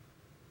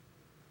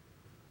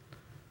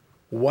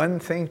 One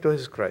thing to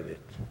his credit,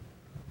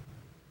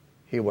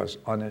 he was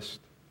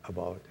honest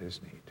about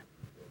his need.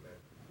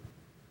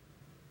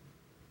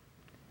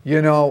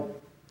 You know,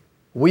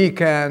 we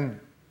can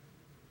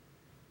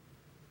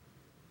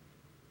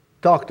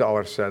talk to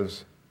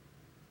ourselves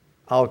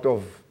out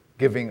of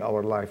giving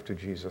our life to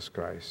Jesus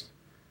Christ.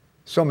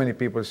 So many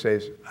people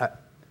say,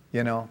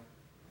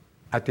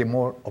 at a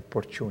more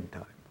opportune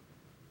time.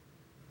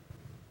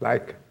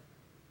 Like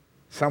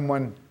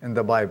someone in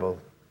the Bible,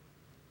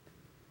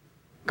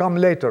 come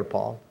later,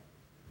 Paul.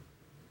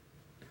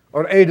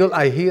 Or Adel,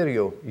 I hear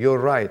you, you're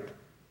right.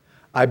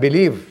 I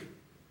believe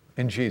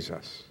in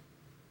Jesus.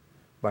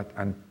 But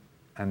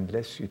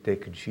unless you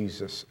take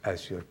Jesus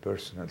as your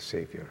personal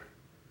Savior,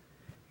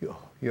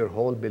 your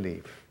whole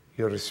belief,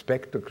 your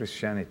respect to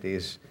Christianity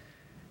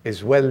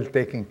is well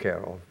taken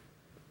care of,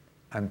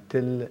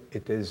 until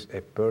it is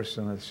a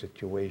personal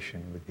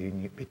situation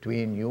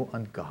between you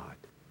and God,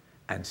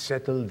 and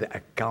settle the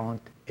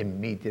account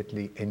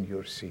immediately in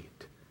your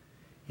seat.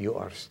 You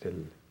are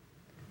still,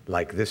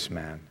 like this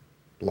man,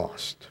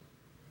 lost.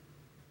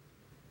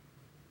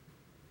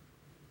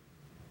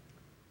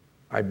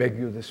 I beg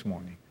you this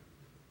morning,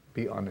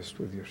 be honest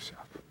with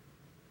yourself.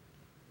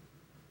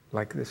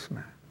 Like this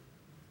man.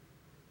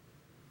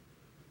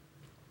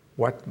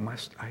 What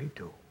must I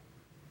do?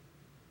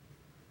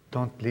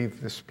 Don't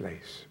leave this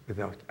place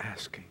without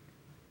asking,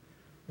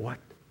 what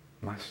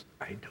must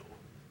I do?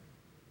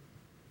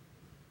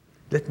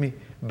 Let me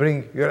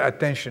bring your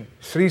attention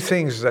 3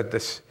 things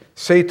that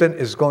Satan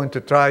is going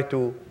to try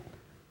to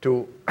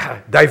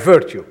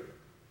divert you.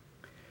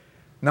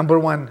 Number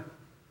 1,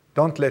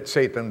 don't let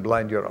Satan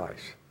blind your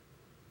eyes.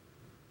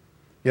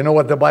 You know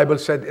what the Bible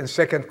said in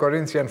 2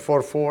 Corinthians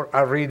 4:4?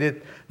 I read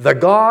it. The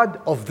God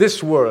of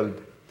this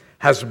world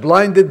has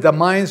blinded the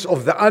minds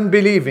of the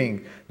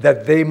unbelieving,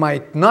 that they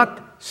might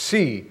not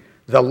see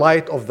the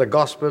light of the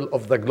gospel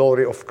of the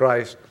glory of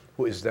Christ,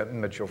 who is the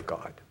image of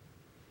God.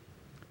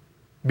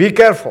 Be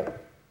careful.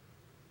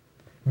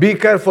 Be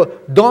careful.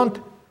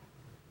 Don't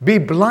be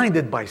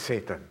blinded by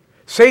Satan.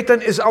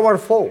 Satan is our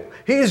foe.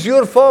 He is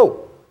your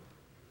foe.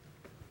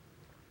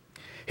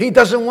 He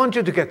doesn't want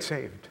you to get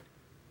saved.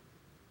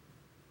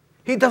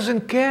 He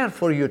doesn't care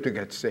for you to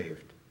get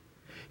saved.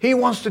 He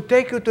wants to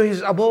take you to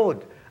his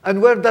abode. And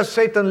where does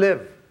Satan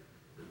live?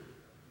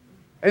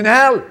 In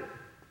hell.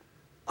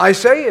 I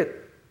say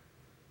it.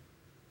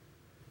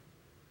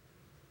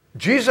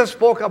 Jesus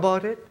spoke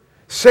about it.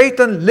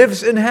 Satan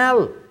lives in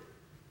hell.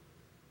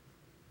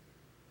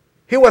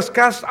 He was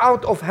cast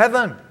out of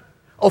heaven,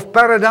 of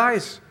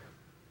paradise,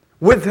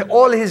 with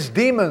all his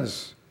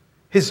demons,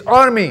 his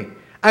army,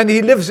 and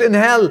he lives in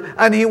hell,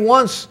 and he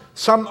wants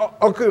some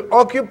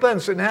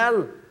occupants in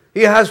hell.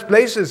 He has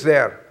places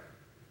there.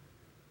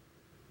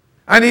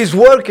 And he's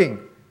working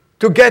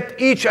to get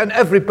each and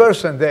every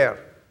person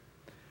there.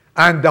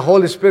 And the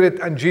Holy Spirit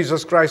and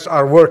Jesus Christ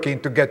are working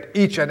to get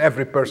each and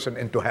every person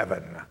into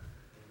heaven.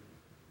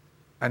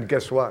 And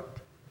guess what?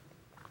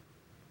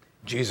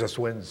 Jesus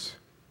wins.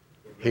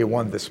 He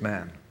won this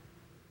man.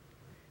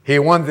 He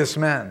won this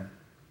man.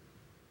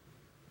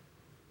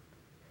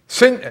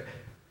 Sin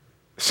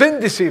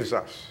deceives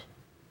us.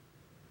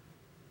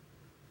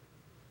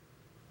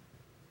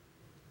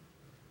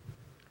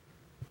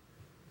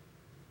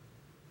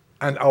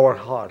 And our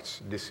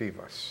hearts deceive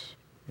us.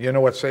 You know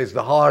what says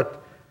the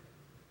heart?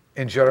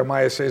 In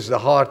Jeremiah says the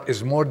heart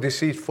is more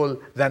deceitful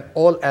than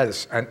all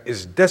else and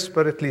is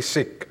desperately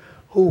sick.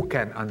 Who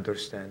can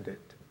understand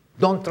it?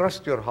 Don't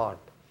trust your heart.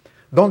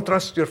 Don't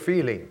trust your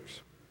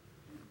feelings.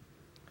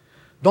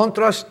 Don't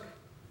trust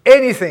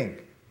anything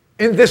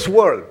in this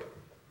world.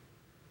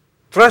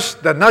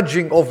 Trust the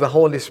nudging of the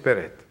Holy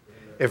Spirit.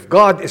 If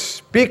God is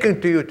speaking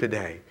to you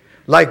today,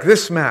 like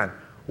this man,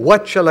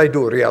 what shall I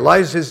do?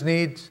 Realize his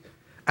needs,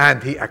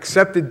 and he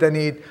accepted the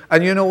need.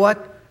 And you know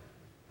what?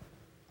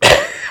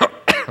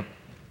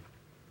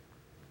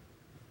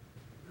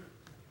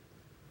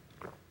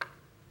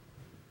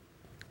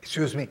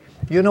 Excuse me.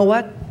 You know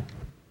what?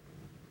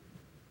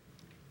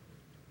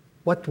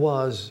 What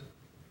was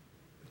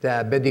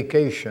the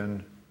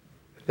medication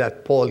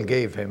that Paul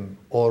gave him,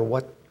 or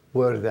what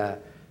were the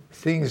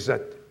things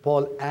that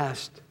Paul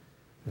asked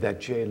the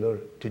jailer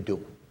to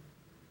do?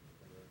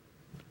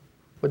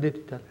 What did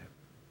he tell him?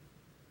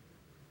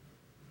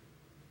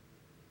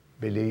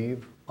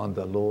 Believe on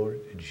the Lord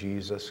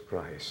Jesus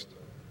Christ,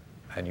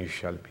 and you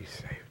shall be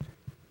saved.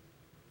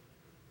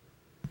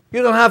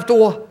 You don't have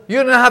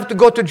to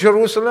go to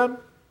Jerusalem.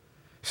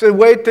 He said,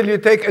 wait till you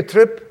take a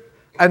trip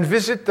and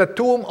visit the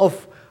tomb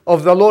of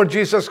the Lord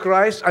Jesus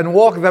Christ and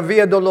walk the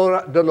Via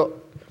Dolorosa.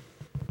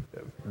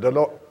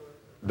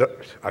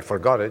 I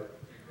forgot it.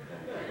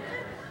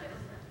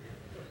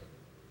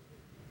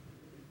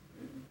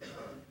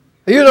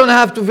 You don't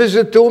have to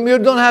visit tomb. You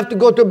don't have to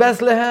go to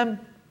Bethlehem.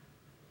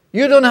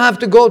 You don't have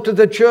to go to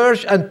the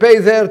church and pay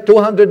there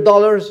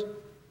 $200.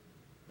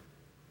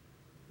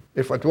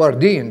 If it were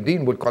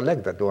Dean would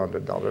collect that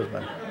 $200.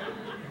 Man.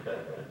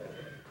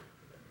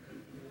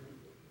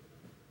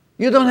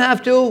 You don't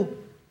have to.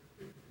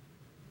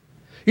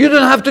 You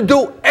don't have to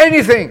do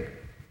anything.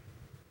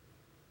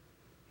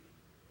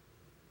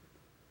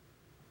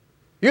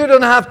 You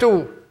don't have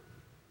to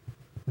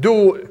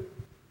do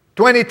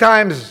 20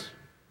 times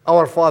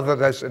Our Father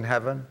that's in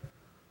heaven,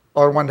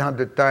 or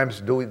 100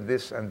 times do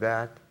this and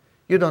that.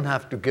 You don't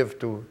have to give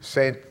to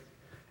Saint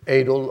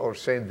Adol or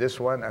Saint this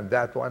one and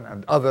that one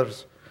and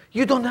others.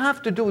 You don't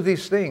have to do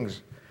these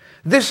things.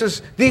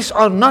 These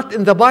are not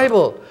in the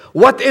Bible.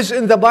 What is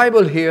in the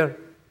Bible here?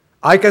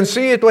 I can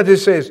see it, what it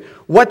says.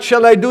 What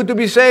shall I do to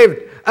be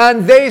saved?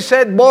 And they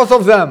said, both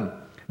of them,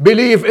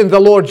 believe in the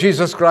Lord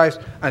Jesus Christ,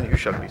 and you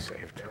shall be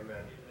saved.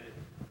 Amen.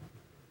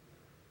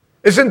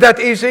 Isn't that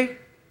easy?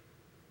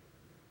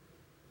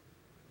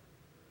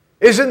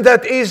 Isn't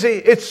that easy?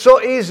 It's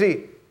so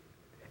easy.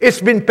 It's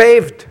been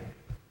paved.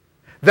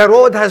 The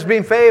road has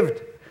been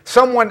paved.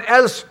 Someone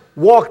else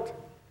walked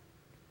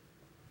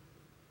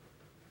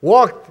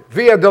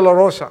Via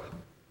Dolorosa.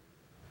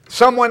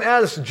 Someone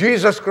else,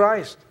 Jesus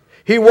Christ.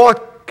 He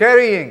walked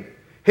carrying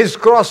his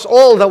cross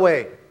all the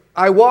way.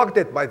 I walked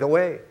it, by the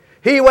way.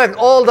 He went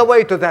all the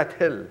way to that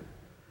hill.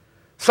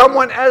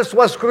 Someone else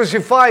was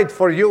crucified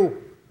for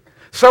you.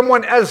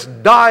 Someone else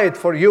died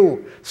for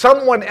you.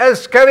 Someone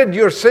else carried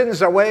your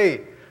sins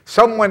away.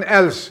 Someone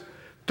else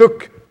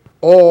took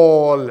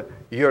all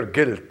your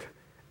guilt.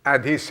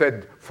 And he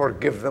said,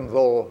 forgive them,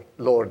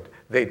 Lord,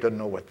 they don't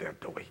know what they're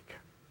doing.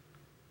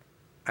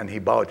 And he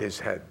bowed his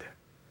head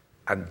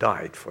and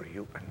died for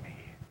you and me.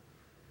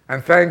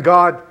 And thank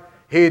God,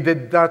 he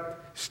did not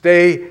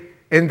stay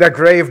in the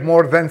grave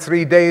more than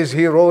 3 days.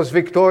 He rose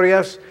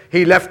victorious.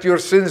 He left your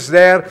sins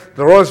there,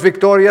 rose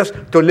victorious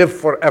to live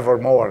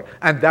forevermore.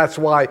 And that's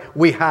why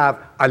we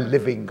have a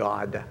living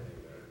God. Amen.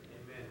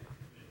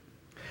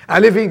 A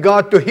living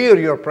God to hear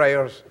your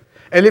prayers.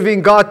 A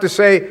living God to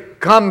say,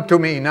 come to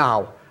me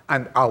now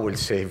and I will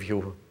save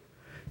you.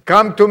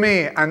 Come to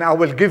me and I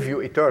will give you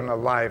eternal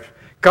life.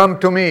 Come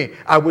to me,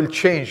 I will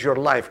change your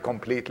life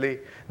completely.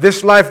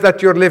 This life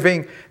that you're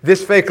living,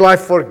 this fake life,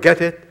 forget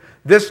it.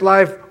 This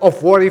life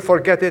of worry,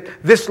 forget it.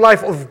 This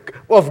life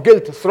of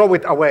guilt, throw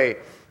it away.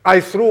 I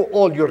threw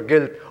all your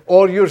guilt,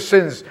 all your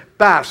sins,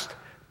 past,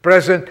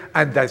 present,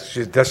 and the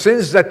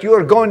sins that you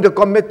are going to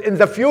commit in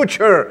the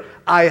future.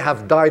 I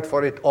have died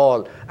for it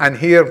all. And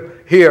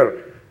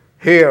here,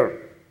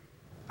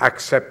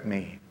 accept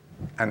me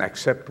and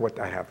accept what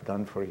I have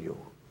done for you.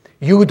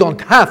 You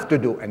don't have to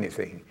do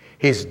anything.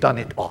 He's done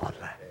it all.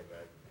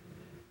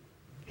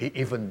 He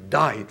even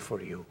died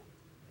for you.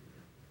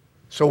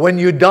 So when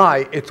you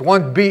die, it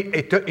won't be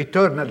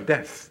eternal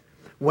death.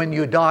 When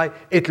you die,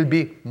 it'll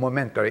be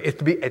momentary.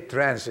 It'll be a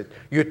transit.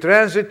 You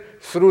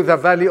transit through the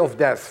valley of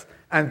death,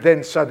 and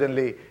then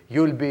suddenly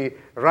you'll be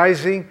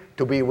rising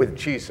to be with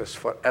Jesus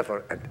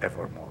forever and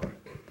evermore.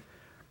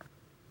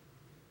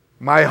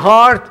 My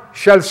heart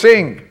shall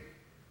sing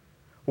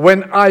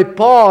when I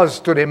pause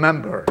to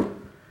remember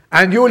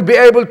And you will be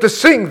able to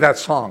sing that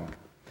song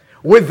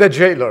with the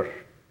jailer.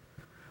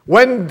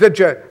 When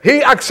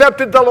he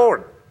accepted the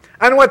Lord.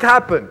 And what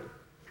happened?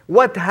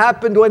 What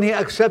happened when he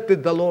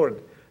accepted the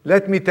Lord?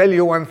 Let me tell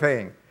you one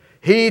thing.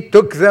 He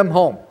took them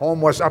home.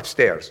 Home was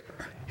upstairs.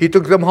 He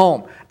took them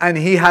home and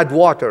he had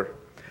water.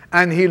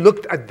 And he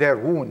looked at their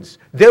wounds.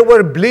 They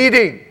were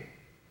bleeding.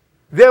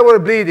 They were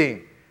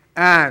bleeding.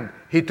 And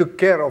he took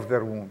care of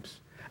their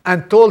wounds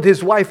and told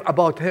his wife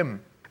about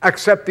him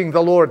accepting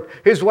the Lord.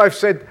 His wife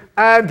said,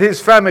 and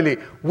his family,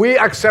 we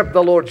accept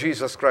the Lord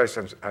Jesus Christ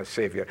as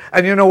Savior.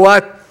 And you know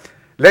what?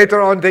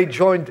 Later on, they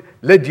joined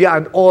Lydia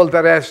and all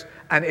the rest,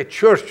 and a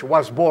church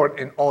was born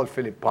in all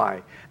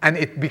Philippi. And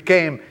it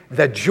became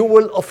the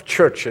jewel of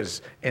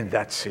churches in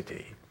that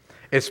city.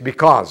 It's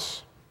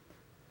because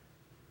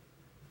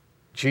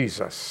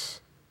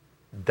Jesus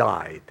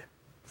died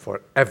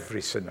for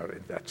every sinner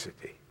in that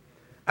city.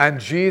 And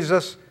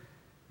Jesus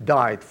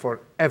died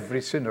for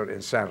every sinner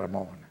in San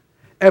Ramon.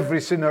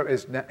 Every sinner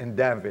is in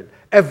Danville.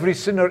 Every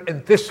sinner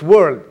in this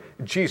world,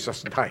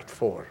 Jesus died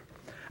for.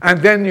 And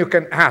then you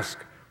can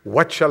ask,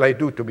 what shall I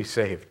do to be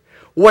saved?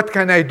 What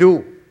can I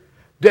do?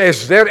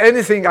 Is there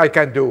anything I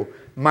can do?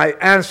 My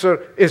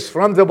answer is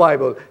from the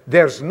Bible.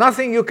 There's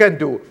nothing you can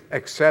do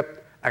except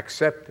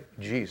accept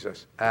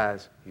Jesus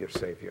as your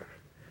Savior.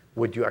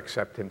 Would you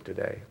accept Him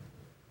today?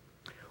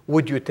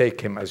 Would you take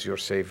Him as your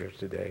Savior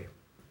today?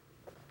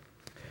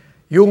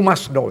 You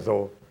must know,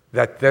 though,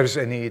 that there's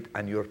a need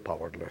and you're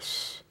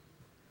powerless.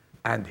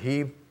 And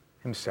He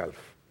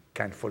Himself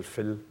can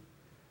fulfill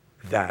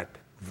that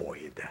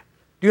void.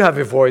 Do you have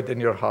a void in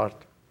your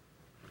heart?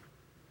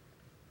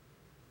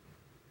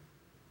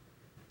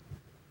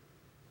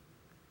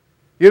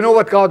 You know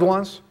what God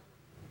wants?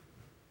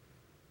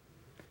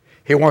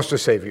 He wants to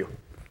save you.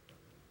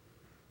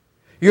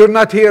 You're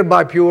not here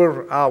by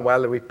pure,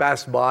 we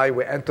passed by,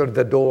 we entered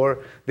the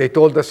door, they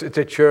told us it's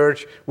a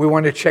church, we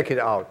want to check it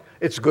out.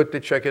 It's good to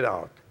check it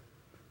out.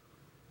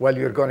 Well,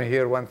 you're going to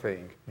hear one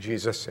thing.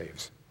 Jesus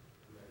saves.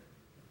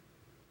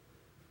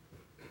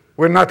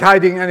 We're not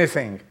hiding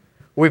anything.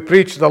 We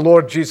preach the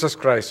Lord Jesus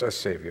Christ as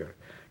Savior.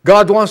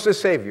 God wants to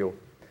save you.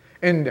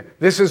 And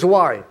this is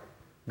why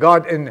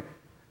God in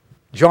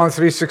John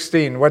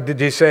 3:16, what did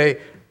He say?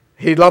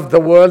 He loved the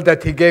world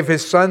that He gave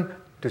His Son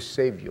to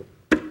save you.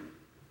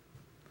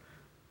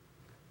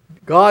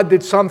 God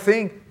did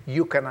something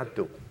you cannot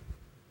do.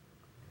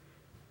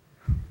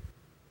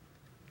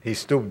 He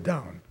stooped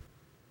down.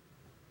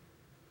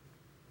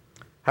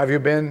 Have you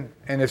been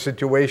in a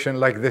situation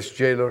like this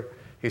jailer?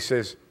 He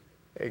says,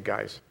 hey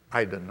guys,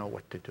 I don't know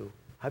what to do.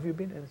 Have you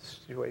been in a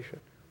situation?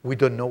 We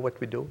don't know what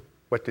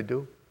to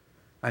do.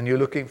 And you're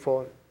looking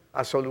for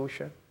a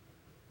solution?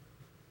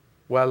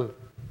 Well,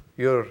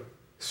 your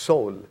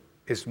soul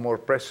is more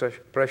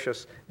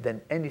precious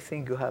than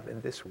anything you have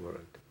in this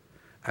world.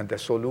 And the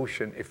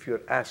solution, if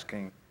you're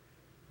asking,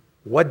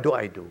 what do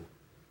I do?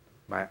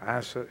 My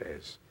answer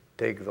is,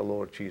 take the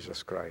Lord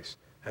Jesus Christ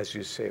as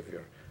your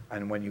Savior.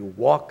 And when you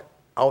walk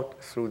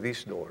out through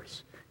these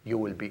doors, you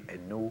will be a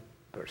new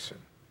person,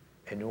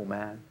 a new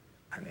man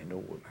and a new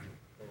woman.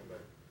 Amen.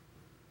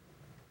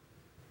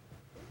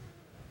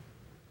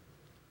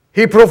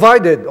 He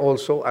provided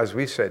also, as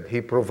we said,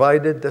 He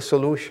provided the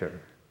solution.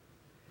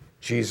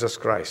 Jesus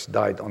Christ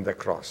died on the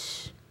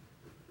cross.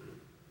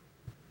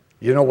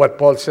 You know what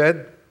Paul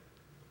said?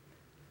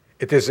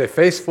 It is a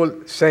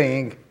faithful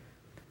saying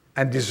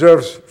and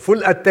deserves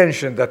full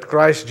attention that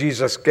Christ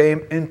Jesus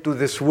came into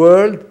this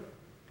world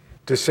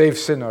to save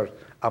sinners,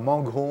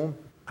 among whom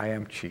I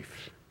am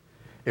chief.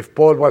 If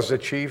Paul was the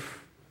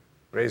chief,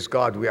 praise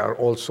God, we are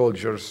all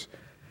soldiers,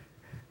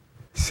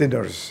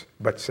 sinners,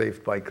 but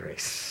saved by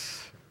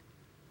grace.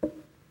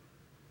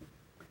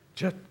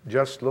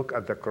 Just look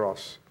at the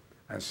cross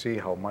and see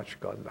how much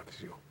God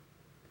loves you.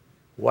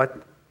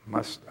 What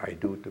must I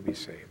do to be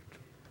saved?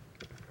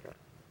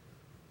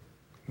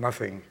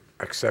 Nothing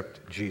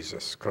except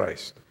Jesus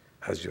Christ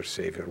as your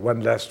Savior.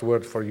 One last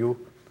word for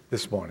you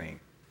this morning.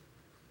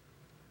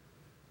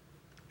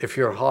 If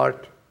your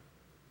heart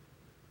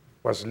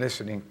was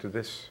listening to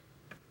this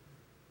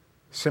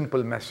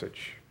simple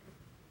message,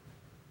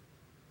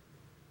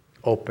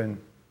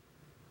 open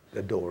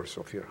the doors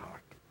of your heart.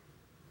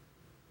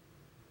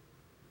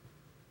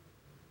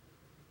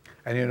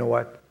 And you know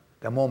what?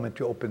 The moment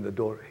you open the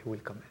door, He will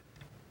come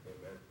in.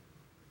 Amen.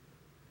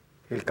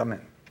 He'll come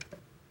in.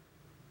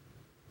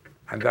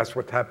 And that's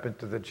what happened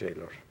to the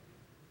jailer.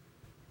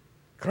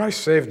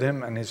 Christ saved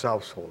him and his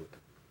household.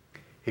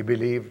 He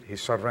believed, he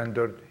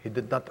surrendered, he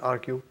did not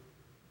argue.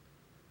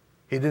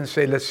 He didn't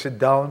say, let's sit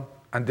down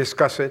and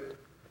discuss it.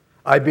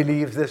 I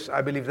believe this,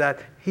 I believe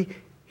that. He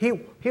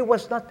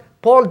was not,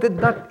 Paul did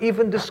not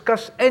even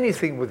discuss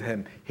anything with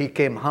him. He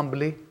came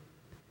humbly.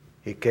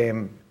 He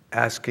came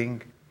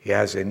asking. He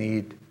has a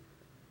need,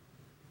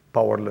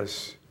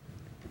 powerless.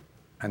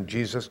 And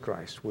Jesus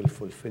Christ will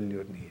fulfill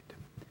your need.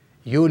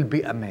 You will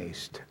be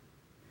amazed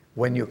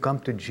when you come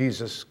to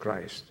Jesus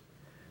Christ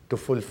to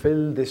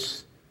fulfill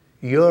this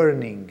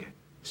yearning,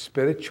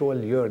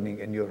 spiritual yearning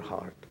in your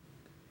heart.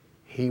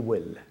 He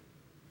will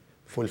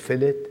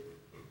fulfill it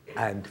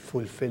and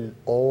fulfill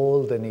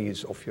all the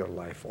needs of your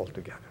life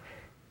altogether.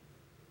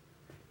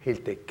 He'll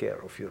take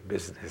care of your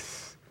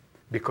business.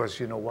 Because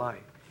you know why?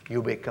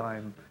 You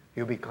become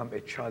a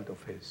child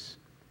of His.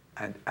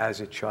 And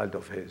as a child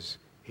of His,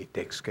 He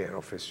takes care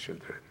of His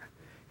children.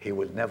 He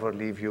will never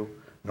leave you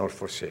nor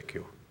forsake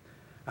you.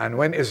 And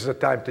when is the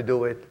time to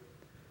do it?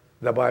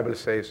 The Bible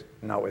says,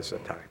 now is the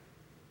time.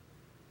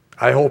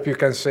 I hope you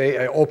can say,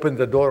 I open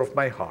the door of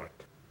my heart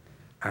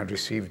and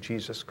receive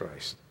Jesus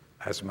Christ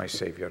as my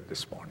Savior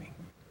this morning.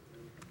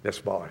 Let's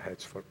bow our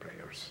heads for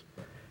prayers.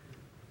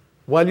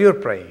 While you're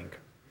praying,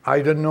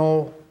 I don't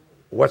know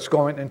what's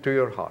going into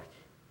your heart.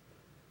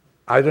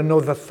 I don't know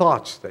the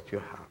thoughts that you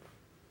have.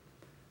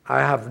 I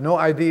have no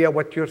idea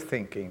what you're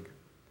thinking.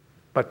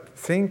 But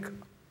think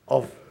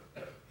of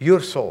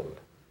your soul,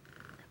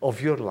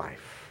 of your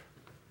life,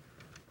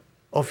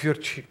 of your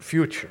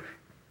future.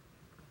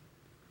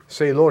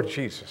 Say, Lord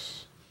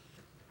Jesus,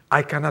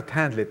 I cannot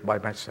handle it by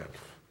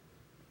myself.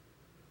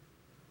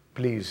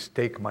 Please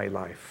take my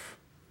life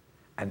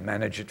and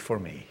manage it for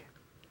me.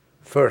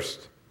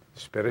 First,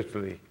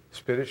 spiritually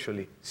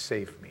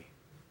save me.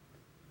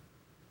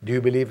 Do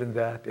you believe in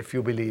that? If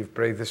you believe,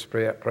 pray this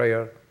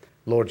prayer.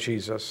 Lord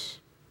Jesus,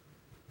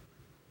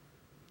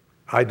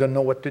 I don't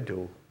know what to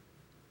do.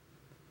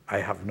 I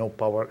have no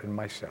power in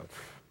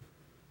myself.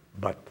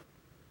 But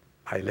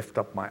I lift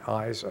up my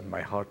eyes and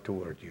my heart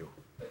toward you.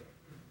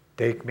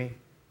 Take me,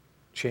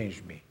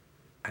 change me,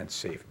 and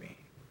save me.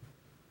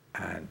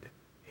 And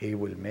He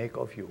will make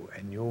of you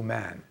a new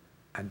man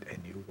and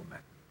a new woman.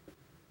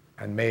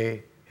 And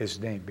may His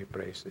name be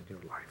praised in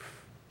your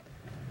life.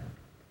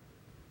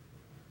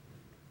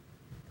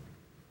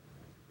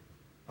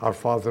 Our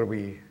Father,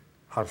 we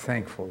are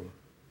thankful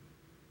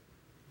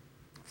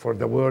for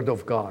the Word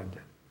of God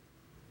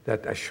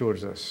that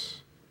assures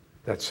us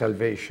that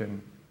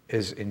salvation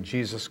is in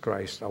Jesus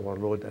Christ, our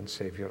Lord and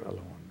Savior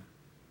alone.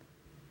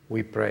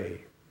 We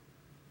pray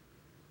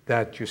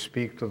that you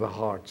speak to the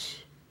hearts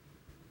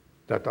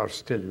that are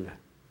still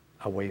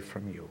away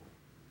from you.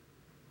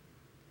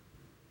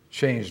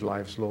 Change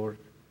lives, Lord.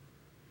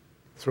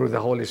 Through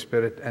the Holy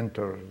Spirit,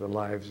 enter the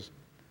lives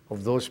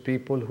of those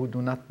people who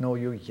do not know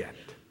you yet,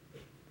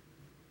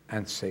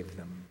 and save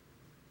them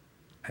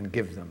and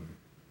give them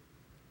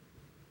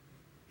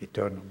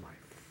eternal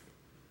life.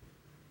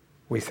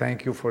 We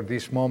thank you for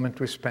this moment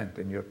we spent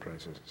in your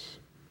presence.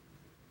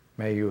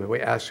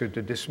 We ask you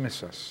to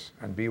dismiss us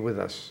and be with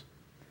us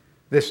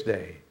this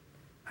day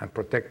and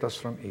protect us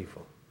from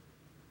evil.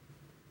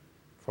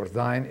 For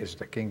thine is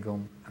the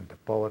kingdom and the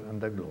power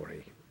and the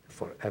glory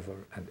forever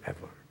and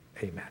ever.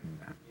 Amen.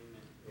 Amen.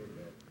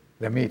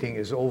 The meeting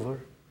is over.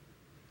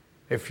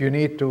 If you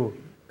need to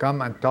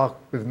come and talk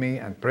with me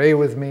and pray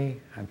with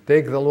me and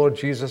take the Lord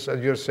Jesus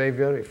as your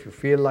Savior, if you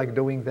feel like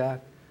doing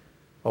that,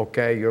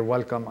 okay, you're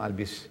welcome. I'll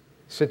be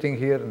sitting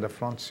here in the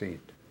front seat.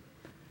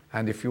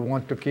 And if you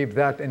want to keep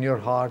that in your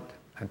heart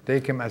and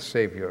take Him as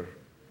Savior,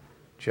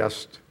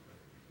 just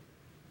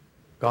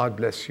God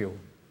bless you.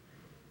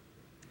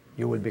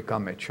 You will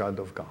become a child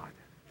of God.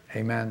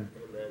 Amen.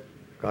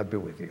 God be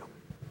with you.